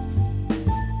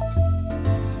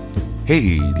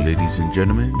 Hey, ladies and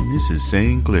gentlemen, this is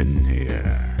St. Clinton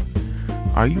here.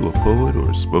 Are you a poet or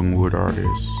a spoken word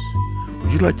artist?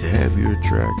 Would you like to have your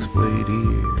tracks played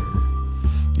here?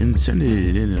 And send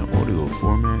it in an audio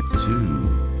format to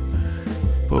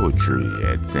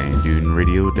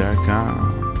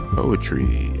poetry@sandduneradio.com.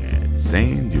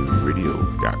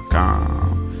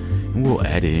 Poetry@sandduneradio.com. And we'll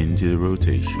add it into the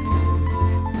rotation.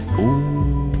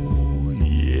 Oh,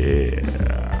 yeah.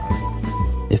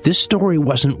 If this story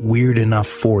wasn't weird enough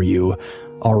for you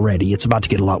already, it's about to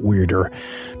get a lot weirder.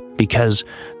 Because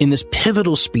in this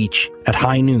pivotal speech at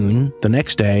high noon the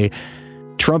next day,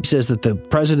 Trump says that the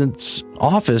president's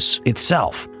office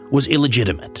itself was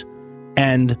illegitimate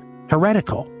and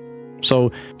heretical.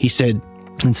 So he said,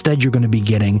 instead you're going to be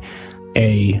getting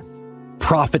a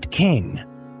prophet king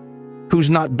who's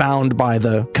not bound by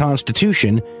the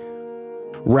Constitution.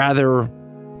 Rather,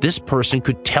 this person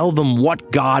could tell them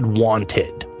what God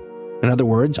wanted. In other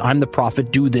words, I'm the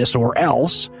prophet, do this or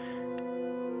else.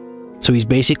 So he's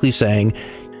basically saying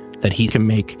that he can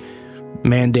make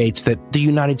mandates that the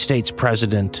United States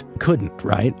president couldn't,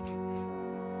 right?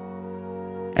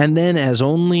 And then, as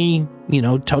only,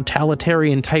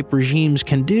 totalitarian type regimes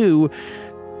can do,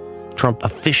 Trump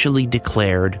officially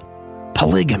declared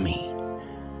polygamy.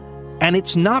 And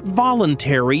it's not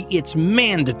voluntary, it's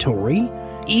mandatory,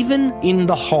 even in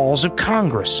the halls of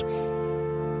Congress.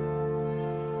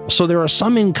 So there are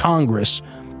some in Congress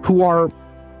who are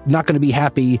not going to be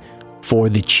happy for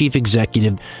the chief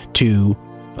executive to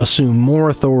assume more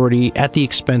authority at the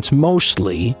expense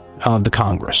mostly of the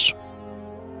Congress.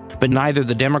 But neither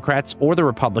the Democrats or the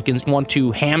Republicans want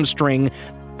to hamstring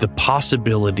the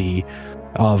possibility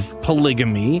of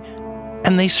polygamy,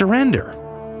 and they surrender.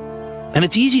 And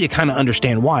it's easy to kind of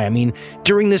understand why. I mean,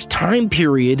 during this time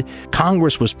period,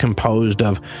 Congress was composed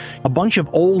of a bunch of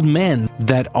old men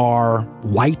that are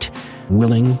white,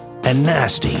 willing, and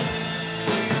nasty.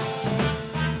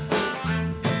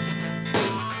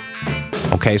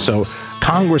 Okay, so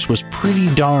Congress was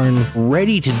pretty darn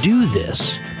ready to do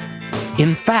this.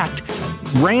 In fact,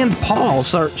 Rand Paul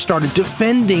started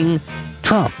defending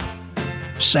Trump,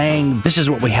 saying this is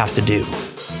what we have to do.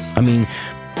 I mean,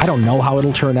 I don't know how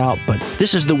it'll turn out, but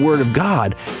this is the word of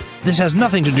God. This has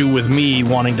nothing to do with me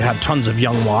wanting to have tons of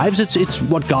young wives. It's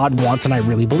what God wants, and I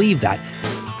really believe that.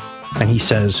 And he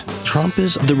says, Trump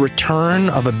is the return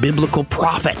of a biblical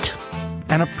prophet,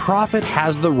 and a prophet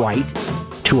has the right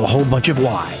to a whole bunch of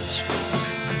wives.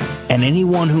 And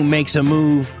anyone who makes a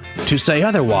move to say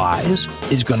otherwise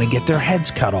is going to get their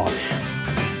heads cut off.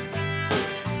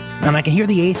 And I can hear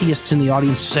the atheists in the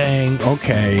audience saying,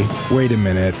 okay, wait a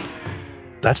minute.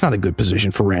 That's not a good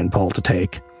position for Rand Paul to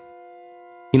take.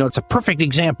 It's a perfect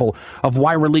example of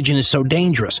why religion is so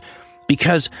dangerous.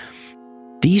 Because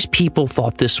these people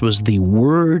thought this was the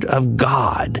word of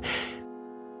God.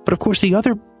 But of course, the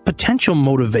other potential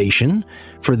motivation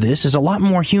for this is a lot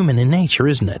more human in nature,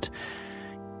 isn't it?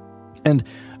 And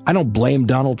I don't blame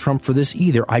Donald Trump for this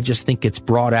either. I just think it's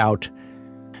brought out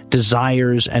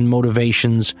desires and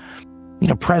motivations,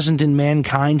 present in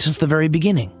mankind since the very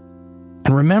beginning.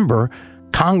 And remember,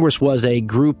 Congress was a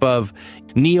group of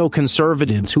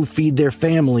neoconservatives who feed their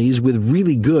families with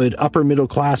really good upper middle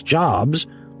class jobs.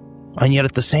 And yet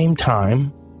at the same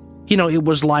time, it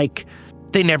was like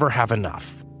they never have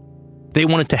enough. They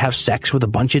wanted to have sex with a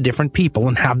bunch of different people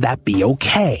and have that be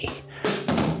okay.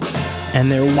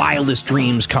 And their wildest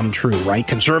dreams come true, right?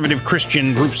 Conservative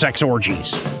Christian group sex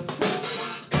orgies.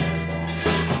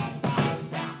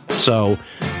 So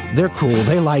they're cool.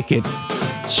 They like it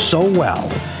so well.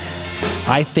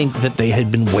 I think that they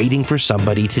had been waiting for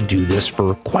somebody to do this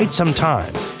for quite some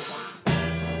time.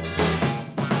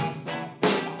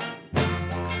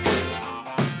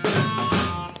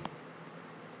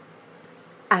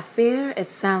 It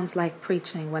sounds like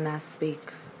preaching when I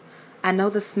speak. I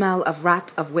know the smell of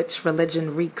rot of which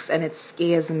religion reeks, and it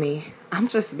scares me. I'm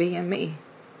just being me.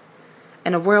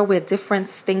 In a world where difference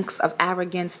stinks of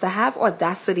arrogance, to have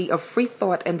audacity of free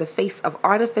thought in the face of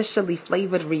artificially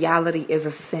flavored reality is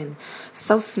a sin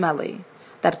so smelly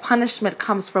that punishment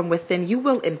comes from within. You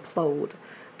will implode.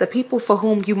 The people for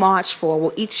whom you march for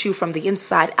will eat you from the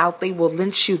inside out. They will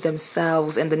lynch you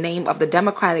themselves in the name of the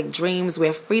democratic dreams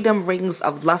where freedom rings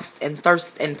of lust and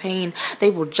thirst and pain. They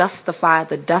will justify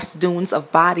the dust dunes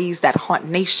of bodies that haunt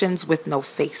nations with no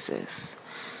faces.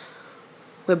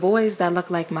 Where boys that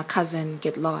look like my cousin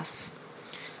get lost,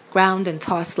 ground and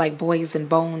tossed like boys and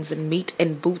bones and meat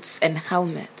and boots and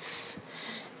helmets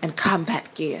and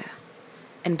combat gear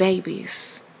and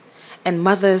babies and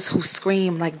mothers who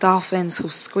scream like dolphins who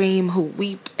scream, who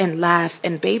weep and laugh,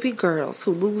 and baby girls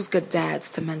who lose good dads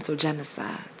to mental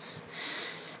genocides,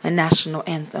 and national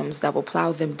anthems that will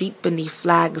plow them deep beneath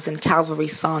flags and cavalry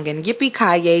song and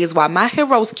yippee-ki-yays while my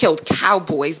heroes killed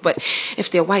cowboys, but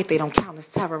if they're white they don't count as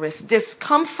terrorists.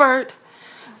 Discomfort.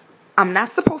 I'm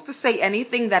not supposed to say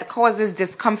anything that causes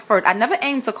discomfort. I never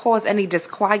aim to cause any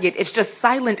disquiet. It's just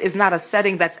silent is not a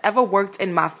setting that's ever worked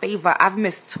in my favor. I've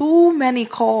missed too many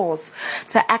calls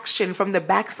to action from the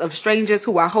backs of strangers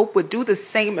who I hope would do the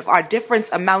same if our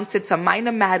difference amounted to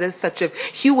minor matters such as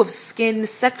hue of skin,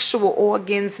 sexual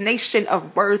organs, nation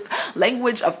of birth,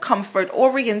 language of comfort,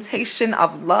 orientation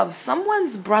of love.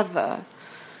 Someone's brother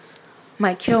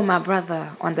might kill my brother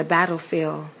on the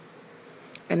battlefield,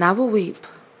 and I will weep.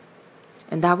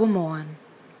 And I will mourn.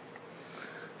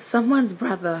 Someone's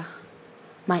brother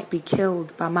might be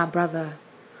killed by my brother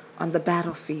on the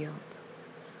battlefield.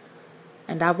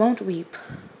 And I won't weep.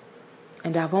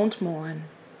 And I won't mourn.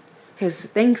 His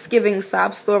Thanksgiving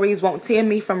sob stories won't tear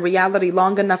me from reality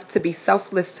long enough to be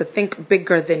selfless, to think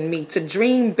bigger than me, to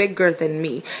dream bigger than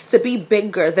me, to be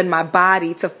bigger than my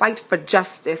body, to fight for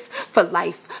justice, for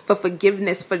life, for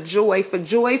forgiveness, for joy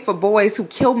for boys who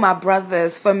kill my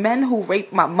brothers, for men who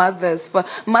rape my mothers, for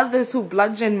mothers who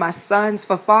bludgeon my sons,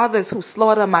 for fathers who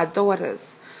slaughter my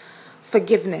daughters.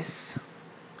 Forgiveness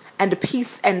and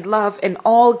peace and love and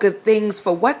all good things.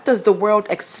 For what does the world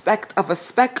expect of a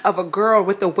speck of a girl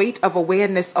with the weight of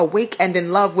awareness, awake and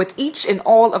in love with each and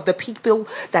all of the people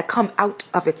that come out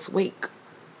of its wake?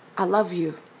 I love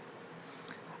you.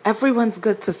 Everyone's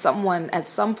good to someone at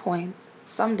some point.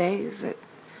 Some days it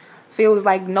feels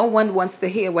like no one wants to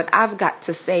hear what I've got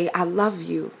to say. I love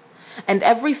you. And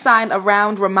every sign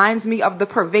around reminds me of the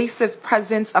pervasive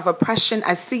presence of oppression.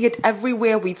 I see it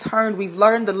everywhere we turn. We've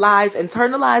learned the lies,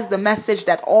 internalized the message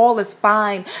that all is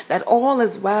fine, that all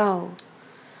is well.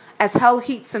 As hell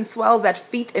heats and swells at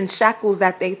feet in shackles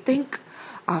that they think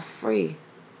are free.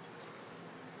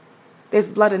 There's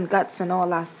blood and guts in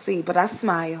all I see, but I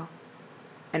smile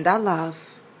and I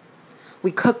love.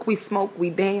 We cook, we smoke, we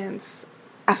dance.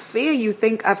 I fear you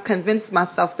think I've convinced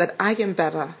myself that I am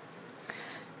better.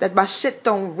 That my shit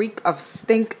don't reek of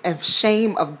stink and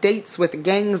shame of dates with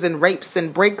gangs and rapes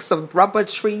and breaks of rubber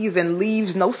trees and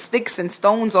leaves, no sticks and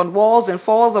stones on walls and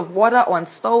falls of water on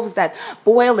stoves that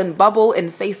boil and bubble in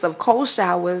face of cold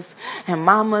showers and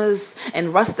mamas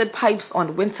and rusted pipes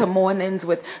on winter mornings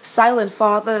with silent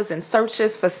fathers and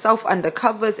searches for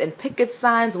self-undercovers and picket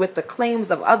signs with the claims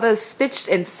of others stitched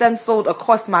and stenciled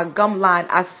across my gum line.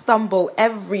 I stumble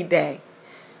every day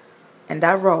and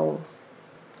I roll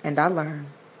and I learn.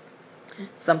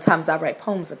 Sometimes I write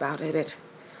poems about it. It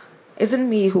isn't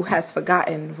me who has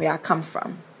forgotten where I come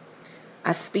from.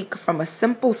 I speak from a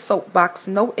simple soapbox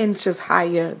no inches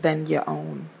higher than your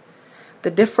own.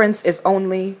 The difference is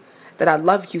only that I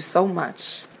love you so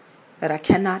much that I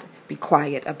cannot be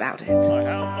quiet about it. I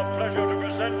have the pleasure to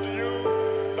present to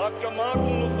you Dr.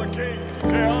 Martin Luther King,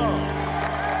 Jr.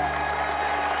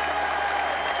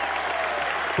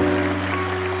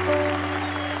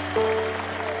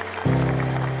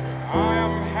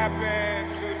 Happy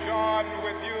to join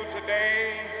with you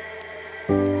today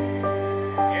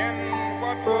in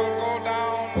what will go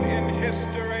down in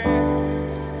history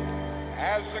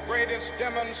as the greatest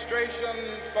demonstration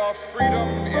for freedom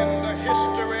in the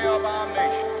history of our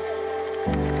nation.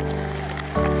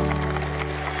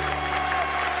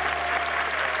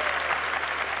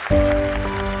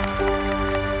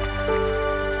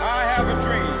 I have a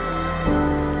dream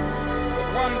that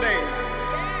one day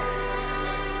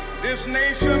this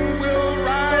nation will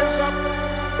rise up,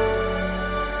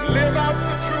 live out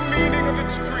the true meaning of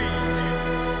its creed.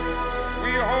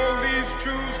 We hold these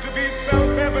truths to be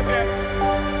self-evident,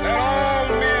 that all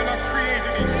men are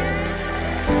created equal.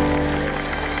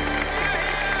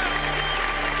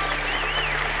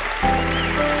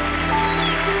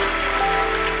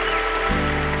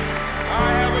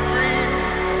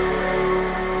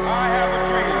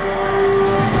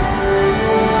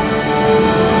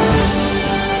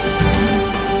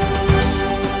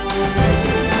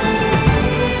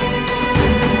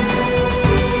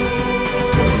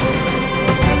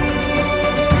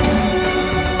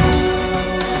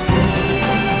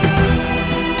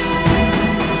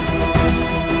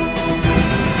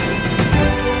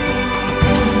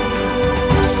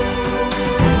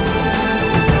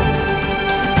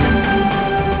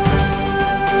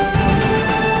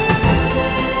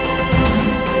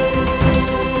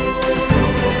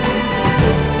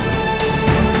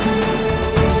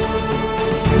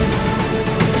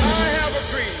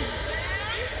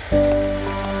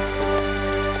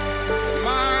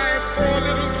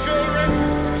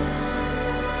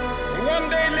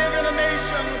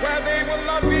 where they will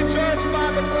not be judged by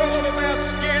the color of their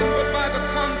skin, but by the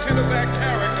content of their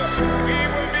character. We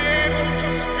will be able to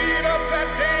speed up that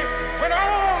day when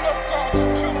all of God's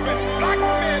children, black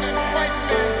men and white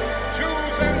men,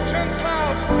 Jews and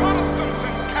Gentiles, Protestants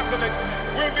and Catholics,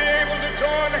 will be able to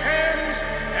join hands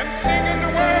and sing in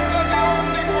the words of the old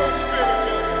Negro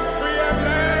spiritual. Free at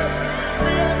last,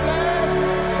 free at last,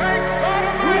 thank God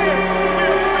Almighty, we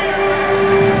are free at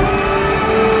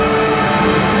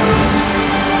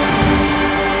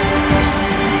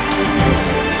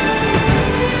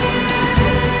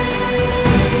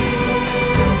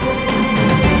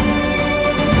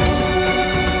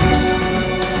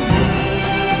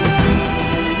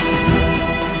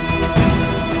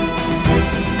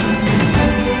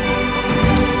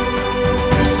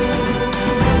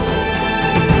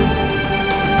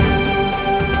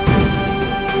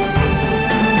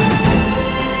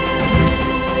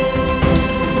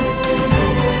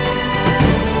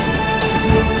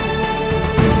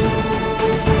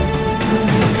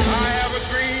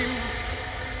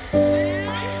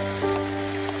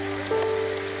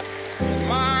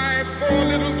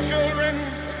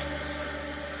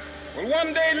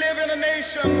one day live in a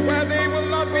nation where they will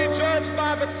not be judged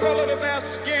by the color of their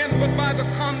skin, but by the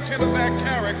content of their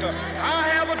character. I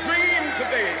have a dream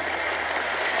today.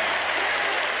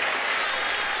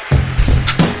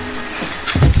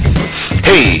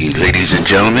 Hey, ladies and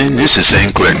gentlemen, this is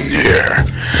St. Clinton here.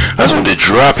 I just wanted to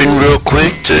drop in real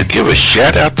quick to give a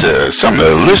shout out to some of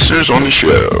the listeners on the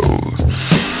show.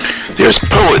 There's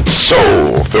Poet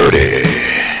Soul 30,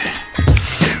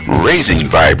 Raising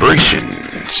Vibrations,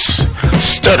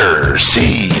 Stutter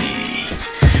C,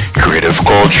 Creative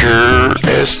Culture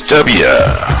SW,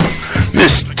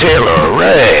 Miss Taylor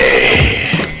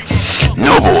Ray,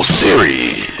 Noble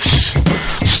Series,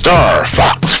 Star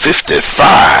Fox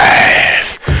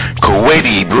 55,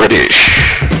 Kuwaiti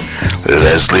British,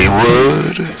 Leslie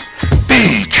Wood,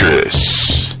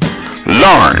 Beatrice,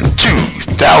 Lauren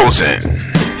 2000,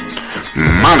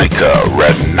 Monica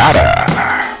Renata,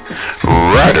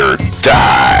 Ride or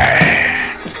Die,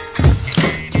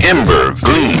 Ember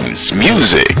Gleams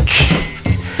Music,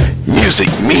 Music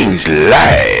Means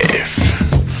Life,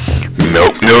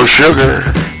 Milk No Sugar,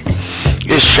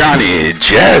 Ishani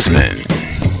Jasmine,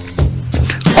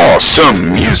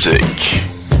 Awesome Music,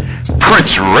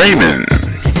 Prince Raymond,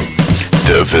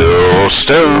 DeVille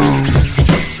Stone,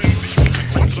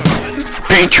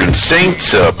 Patron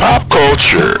Saints of Pop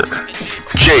Culture,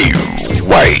 Jay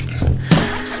White,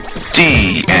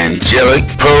 D Angelic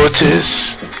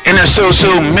Poetess, and there's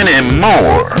so many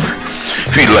more.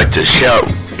 If you'd like to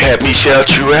have me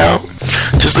shout you out,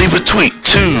 just leave a tweet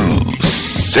to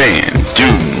Sand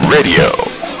Dune Radio.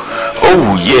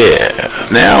 Oh yeah,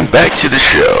 now back to the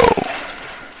show.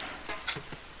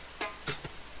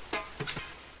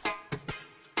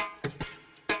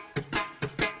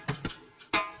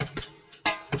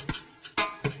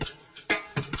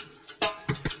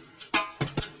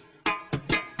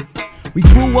 We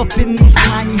grew up in these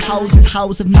tiny houses,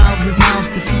 house of mouths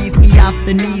to feed. We have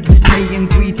the need, was pay and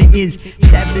greed. It is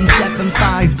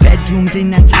 775 bedrooms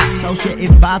in a tax house. Yet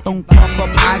if I don't cough up,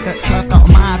 I got turfed out of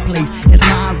my place. It's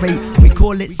my rate, we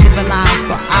call it civilized,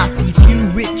 but I see few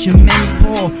rich and many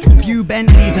poor, few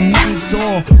Bentleys and many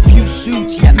saw, few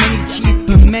suits yet many cheap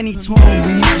and many torn.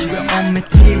 We measure it on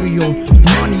material,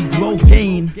 money, growth,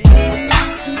 gain,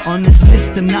 on a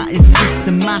system that is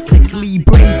systematically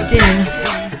breaking.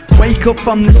 Wake up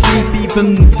from the sleep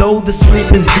even though the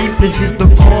sleep is deep. This is the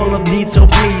call of need, so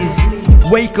please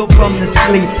wake up from the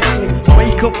sleep.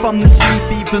 Wake up from the sleep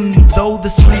even though the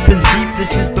sleep is deep.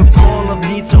 This is the call of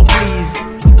need, so please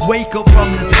wake up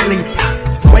from the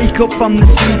sleep. Wake up from the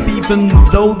sleep even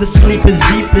though the sleep is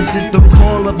deep. This is the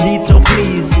call of need, so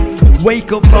please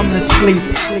wake up from the sleep.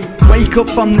 Wake up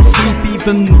from the sleep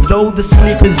even though the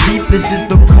sleep is deep. This is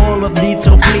the call of need,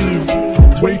 so please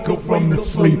wake up from the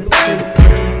sleep.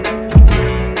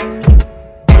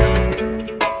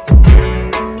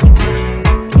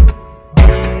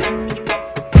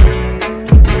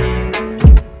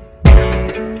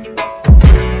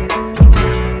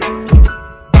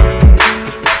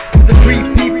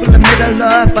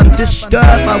 I'm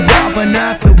disturbed by what on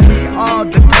earth that we are.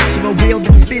 The crux of a wheel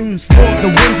that spins for the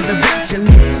winds of the rich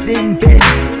elite sin bin.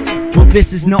 Well,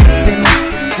 this is not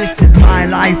sinless, this is my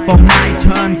life on my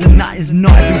terms, and that is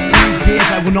not every few years.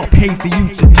 I will not pay for you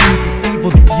to do the evil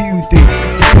that you do,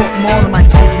 to put more than my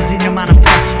scissors in your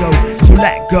manifesto. So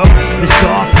let go this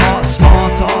dark heart,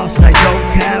 smart ass. I don't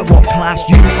care what class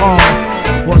you are,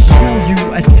 what school you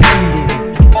attended.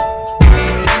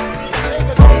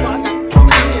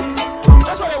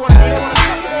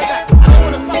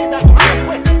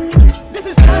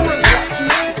 This is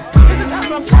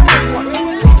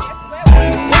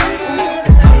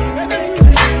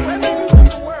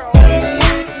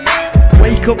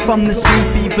from the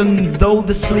sleep, even though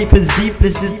the sleep is deep.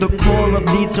 This is the call of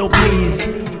need, so please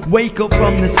wake up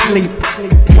from the sleep.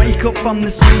 Wake up from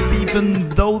the sleep, even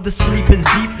though the sleep is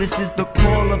deep. This is the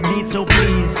call of need, so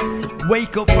please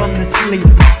wake up from the sleep.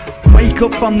 Wake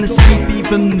up from the sleep,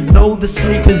 even though the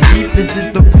sleep is deep. This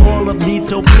is the call of need,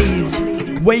 so please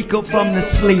wake up from the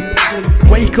sleep.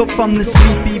 Wake up from the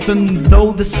sleep, even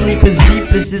though the sleep is deep.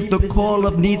 This is the call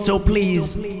of need, so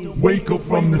please wake up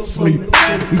from the sleep.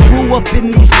 We grew up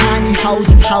in these tiny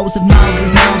houses, house of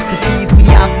mouths to feed. We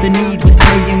have the need, was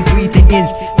pay and greed. There is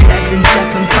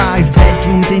 775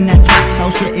 bedrooms in that tax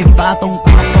house. Yet if I don't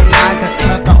cough up, I got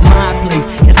turfed out my place.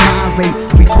 It's my rate,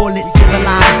 we call it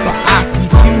civilized, but I see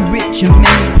few rich and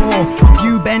many poor,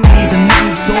 few Bentleys and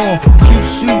many saw, few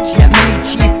suits yet many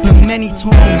cheap and many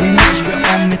torn. We measure it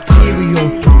on material,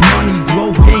 money,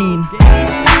 growth, gain,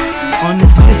 on a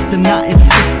system that is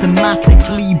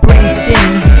systematically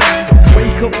breaking.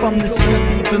 Wake up from the sleep,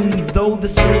 even though the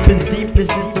sleep is deep. This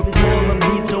is the call of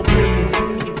need, so please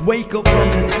wake up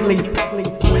from the sleep.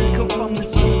 Wake up from the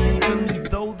sleep, even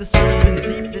though the sleep is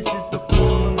deep. This is the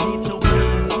call of need, so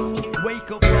please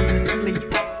wake up from the sleep.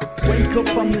 Wake up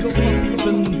from the sleep,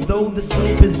 even though the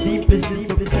sleep is deep. This is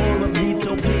the call of need,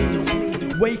 so please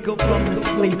wake up from the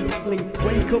sleep.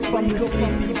 Wake up from the sleep,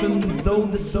 even though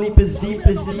the sleep is deep.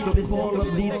 This is the call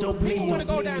of need, so please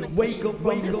wake up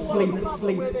from the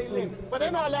sleep. But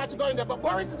they're not allowed to go in there. But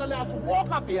Boris is allowed to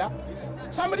walk up here.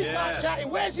 Somebody starts shouting,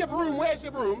 "Where's your broom? Where's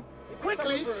your broom?"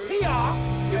 Quickly, he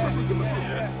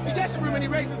gets a broom and he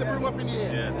raises the broom up in the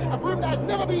air. A broom that has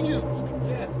never been used.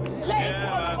 Let it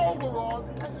put on an overall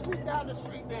and sweep down the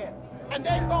street there. And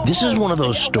then go. This is one of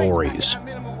those stories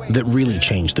that really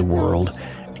changed the world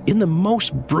in the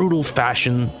most brutal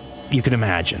fashion you can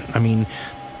imagine. I mean,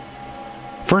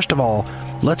 first of all,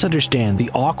 let's understand the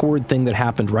awkward thing that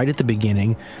happened right at the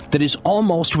beginning that is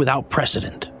almost without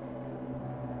precedent.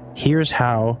 Here's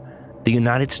how the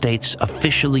United States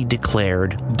officially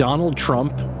declared Donald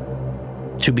Trump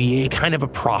to be a kind of a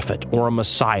prophet or a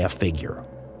messiah figure.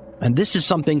 And this is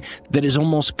something that is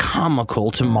almost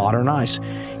comical to modern eyes.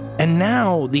 And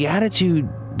now the attitude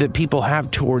that people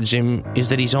have towards him is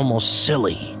that he's almost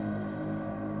silly,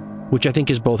 which I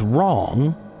think is both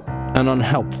wrong and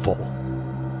unhelpful.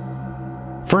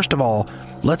 First of all,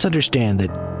 let's understand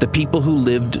that the people who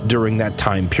lived during that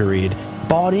time period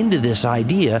bought into this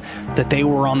idea that they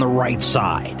were on the right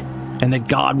side and that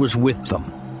God was with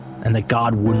them and that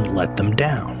God wouldn't let them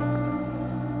down.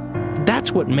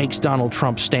 That's what makes Donald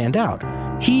Trump stand out.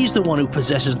 He's the one who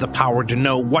possesses the power to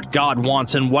know what God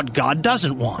wants and what God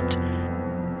doesn't want.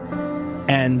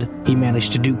 And he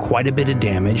managed to do quite a bit of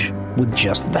damage with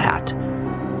just that.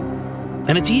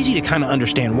 And it's easy to kind of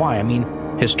understand why. I mean,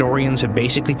 historians have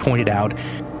basically pointed out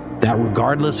that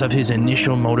regardless of his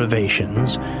initial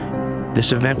motivations,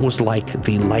 this event was like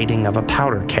the lighting of a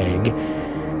powder keg,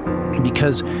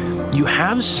 because you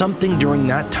have something during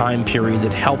that time period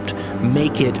that helped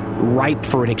make it ripe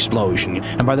for an explosion.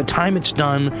 And by the time it's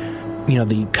done, you know,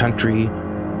 the country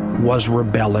was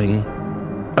rebelling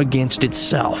against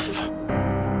itself.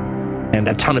 And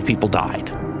a ton of people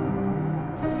died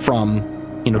from,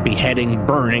 you know, beheading,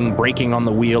 burning, breaking on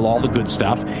the wheel, all the good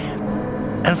stuff.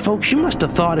 And folks, you must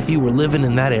have thought if you were living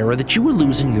in that era that you were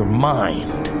losing your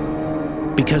mind.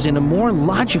 Because in a more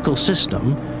logical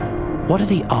system, what are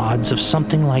the odds of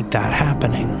something like that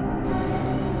happening?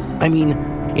 I mean,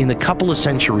 in the couple of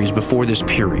centuries before this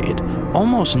period,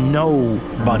 almost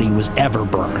nobody was ever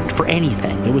burned for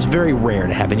anything. It was very rare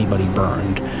to have anybody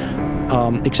burned,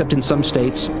 except in some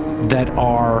states that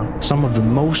are some of the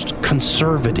most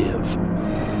conservative.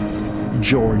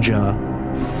 Georgia,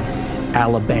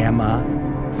 Alabama,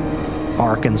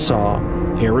 Arkansas,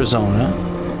 Arizona.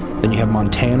 Then you have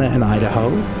Montana and Idaho,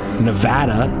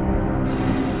 Nevada,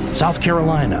 South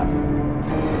Carolina.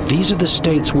 These are the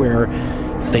states where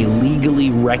they legally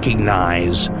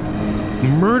recognize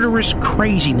murderous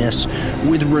craziness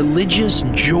with religious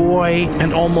joy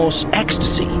and almost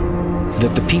ecstasy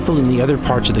that the people in the other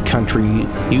parts of the country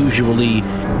usually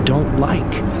don't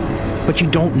like. But you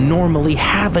don't normally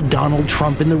have a Donald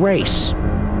Trump in the race.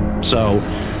 So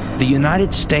the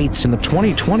United States in the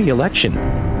 2020 election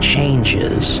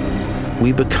changes.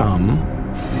 We become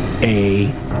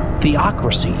a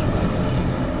theocracy.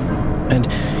 And,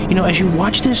 you know, as you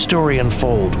watch this story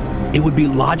unfold, it would be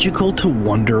logical to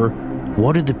wonder,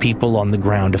 what did the people on the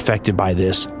ground affected by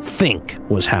this think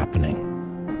was happening?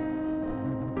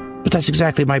 But that's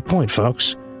exactly my point,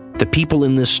 folks. The people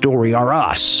in this story are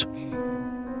us.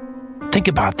 Think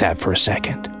about that for a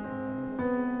second.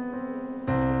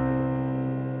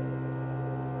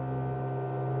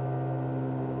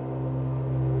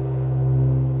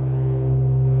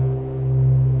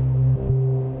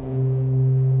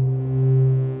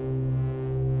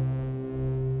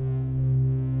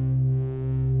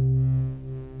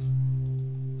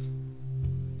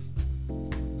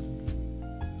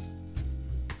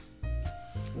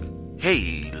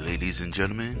 Hey, ladies and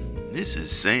gentlemen, this is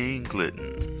St.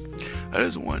 Clinton. I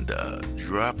just wanted to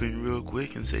drop in real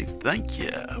quick and say thank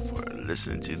you for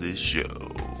listening to this show.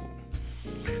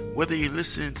 Whether you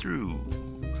listen through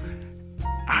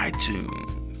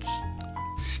iTunes,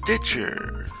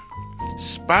 Stitcher,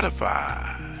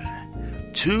 Spotify,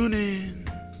 TuneIn,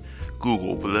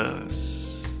 Google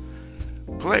Plus,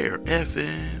 Player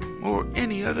FM, or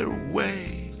any other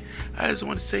way, I just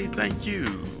want to say thank you.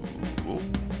 Oh,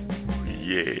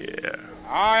 yeah.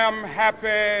 I am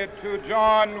happy to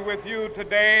join with you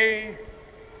today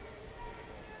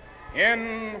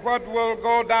in what will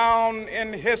go down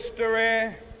in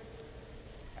history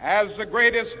as the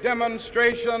greatest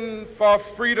demonstration for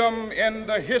freedom in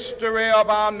the history of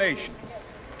our nation.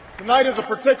 Tonight is a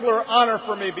particular honor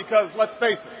for me because, let's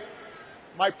face it,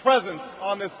 my presence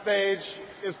on this stage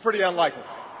is pretty unlikely.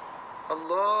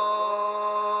 Allahu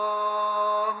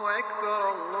Akbar,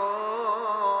 Allahu Akbar.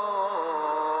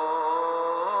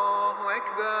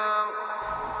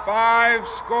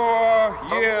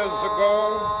 50 years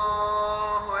ago,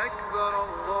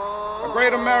 a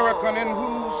great American in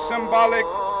whose symbolic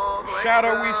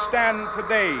shadow we stand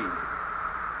today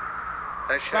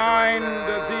signed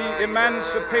the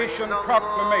Emancipation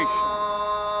Proclamation.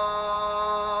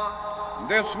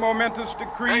 This momentous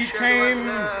decree came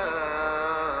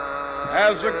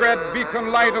as a great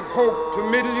beacon light of hope to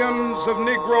millions of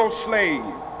Negro slaves.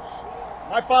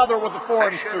 My father was a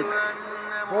foreign student,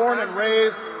 born and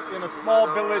raised in a small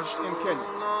village in Kenya.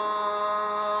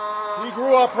 He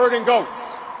grew up herding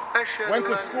goats, went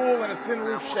to school in a tin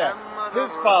roof shack.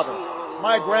 His father,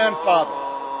 my grandfather,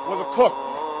 was a cook,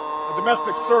 a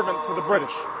domestic servant to the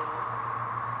British.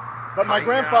 But my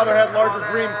grandfather had larger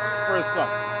dreams for his son.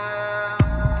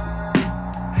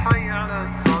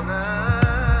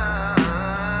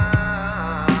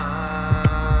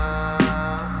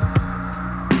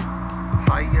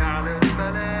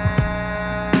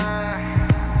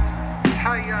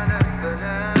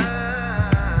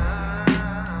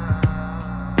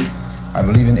 I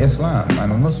believe in Islam.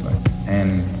 I'm a Muslim.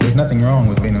 And there's nothing wrong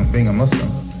with being a Muslim.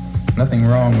 Nothing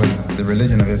wrong with the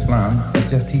religion of Islam. It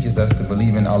just teaches us to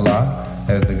believe in Allah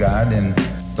as the God. And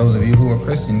those of you who are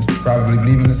Christians probably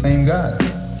believe in the same God.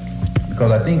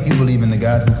 Because I think you believe in the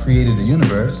God who created the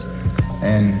universe.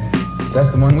 And that's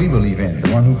the one we believe in,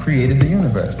 the one who created the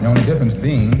universe. The only difference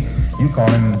being you call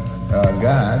him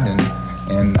God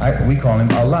and we call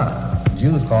him Allah.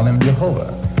 Jews call him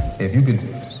Jehovah. If you could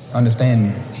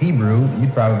understand Hebrew,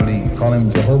 you'd probably call him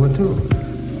Jehovah too.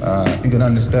 If you could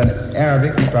understand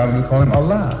Arabic, you'd probably call him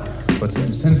Allah. But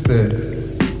since the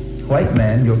white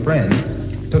man, your friend,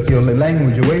 took your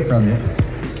language away from you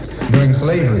during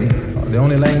slavery, the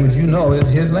only language you know is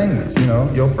his language,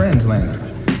 your friend's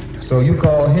language. So you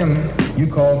call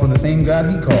for the same God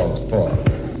he calls for.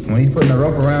 When he's putting a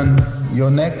rope around your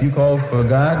neck, you call for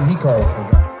God and he calls for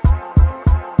God.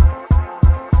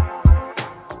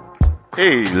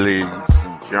 Hey, ladies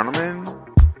and gentlemen,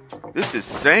 this is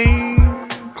St.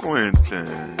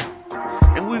 Clinton,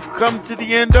 and we've come to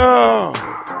the end of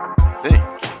Think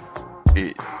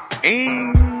It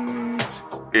Ain't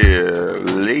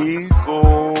Illegal.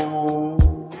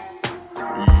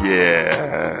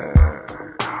 Yeah.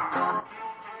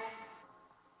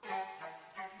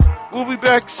 We'll be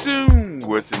back soon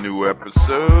with a new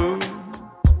episode,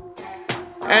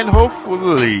 and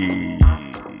hopefully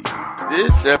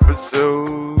this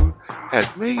episode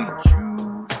has made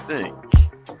you think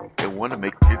and want to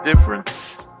make a difference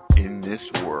in this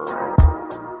world.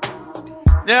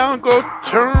 Now go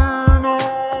turn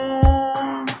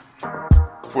on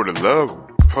for the love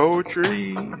of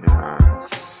poetry and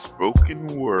spoken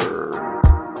word.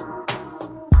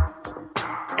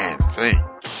 And think.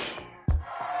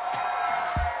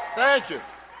 Thank you.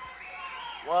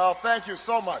 Well, thank you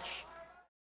so much.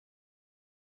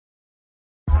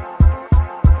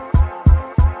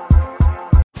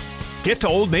 Get to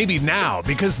Old Navy now,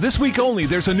 because this week only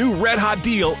there's a new red hot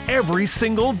deal every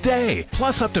single day.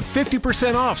 Plus up to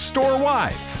 50% off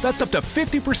store-wide. That's up to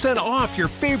 50% off your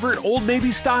favorite Old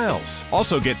Navy styles.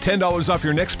 Also get $10 off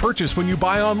your next purchase when you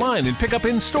buy online and pick up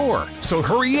in store. So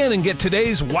hurry in and get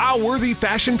today's wow-worthy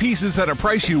fashion pieces at a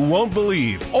price you won't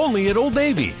believe. Only at Old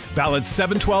Navy. Valid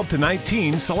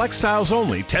 7/12-19, select styles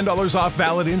only. $10 off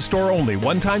valid in store only.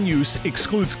 One-time use,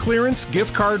 excludes clearance,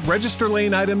 gift card, register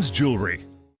lane items, jewelry.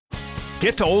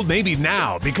 Get to Old Navy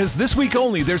now, because this week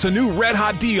only there's a new red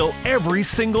hot deal every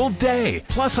single day.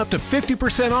 Plus up to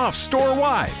 50% off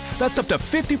store-wide. That's up to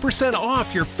 50%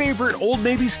 off your favorite Old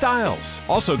Navy styles.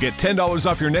 Also get $10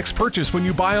 off your next purchase when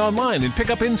you buy online and pick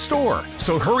up in store.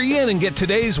 So hurry in and get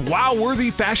today's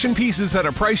wow-worthy fashion pieces at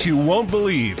a price you won't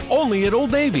believe. Only at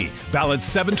Old Navy. Valid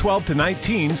 7/12 to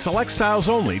 19, select styles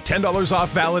only. $10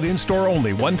 off valid in-store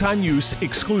only. One-time use,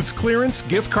 excludes clearance,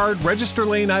 gift card, register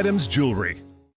lane items, jewelry.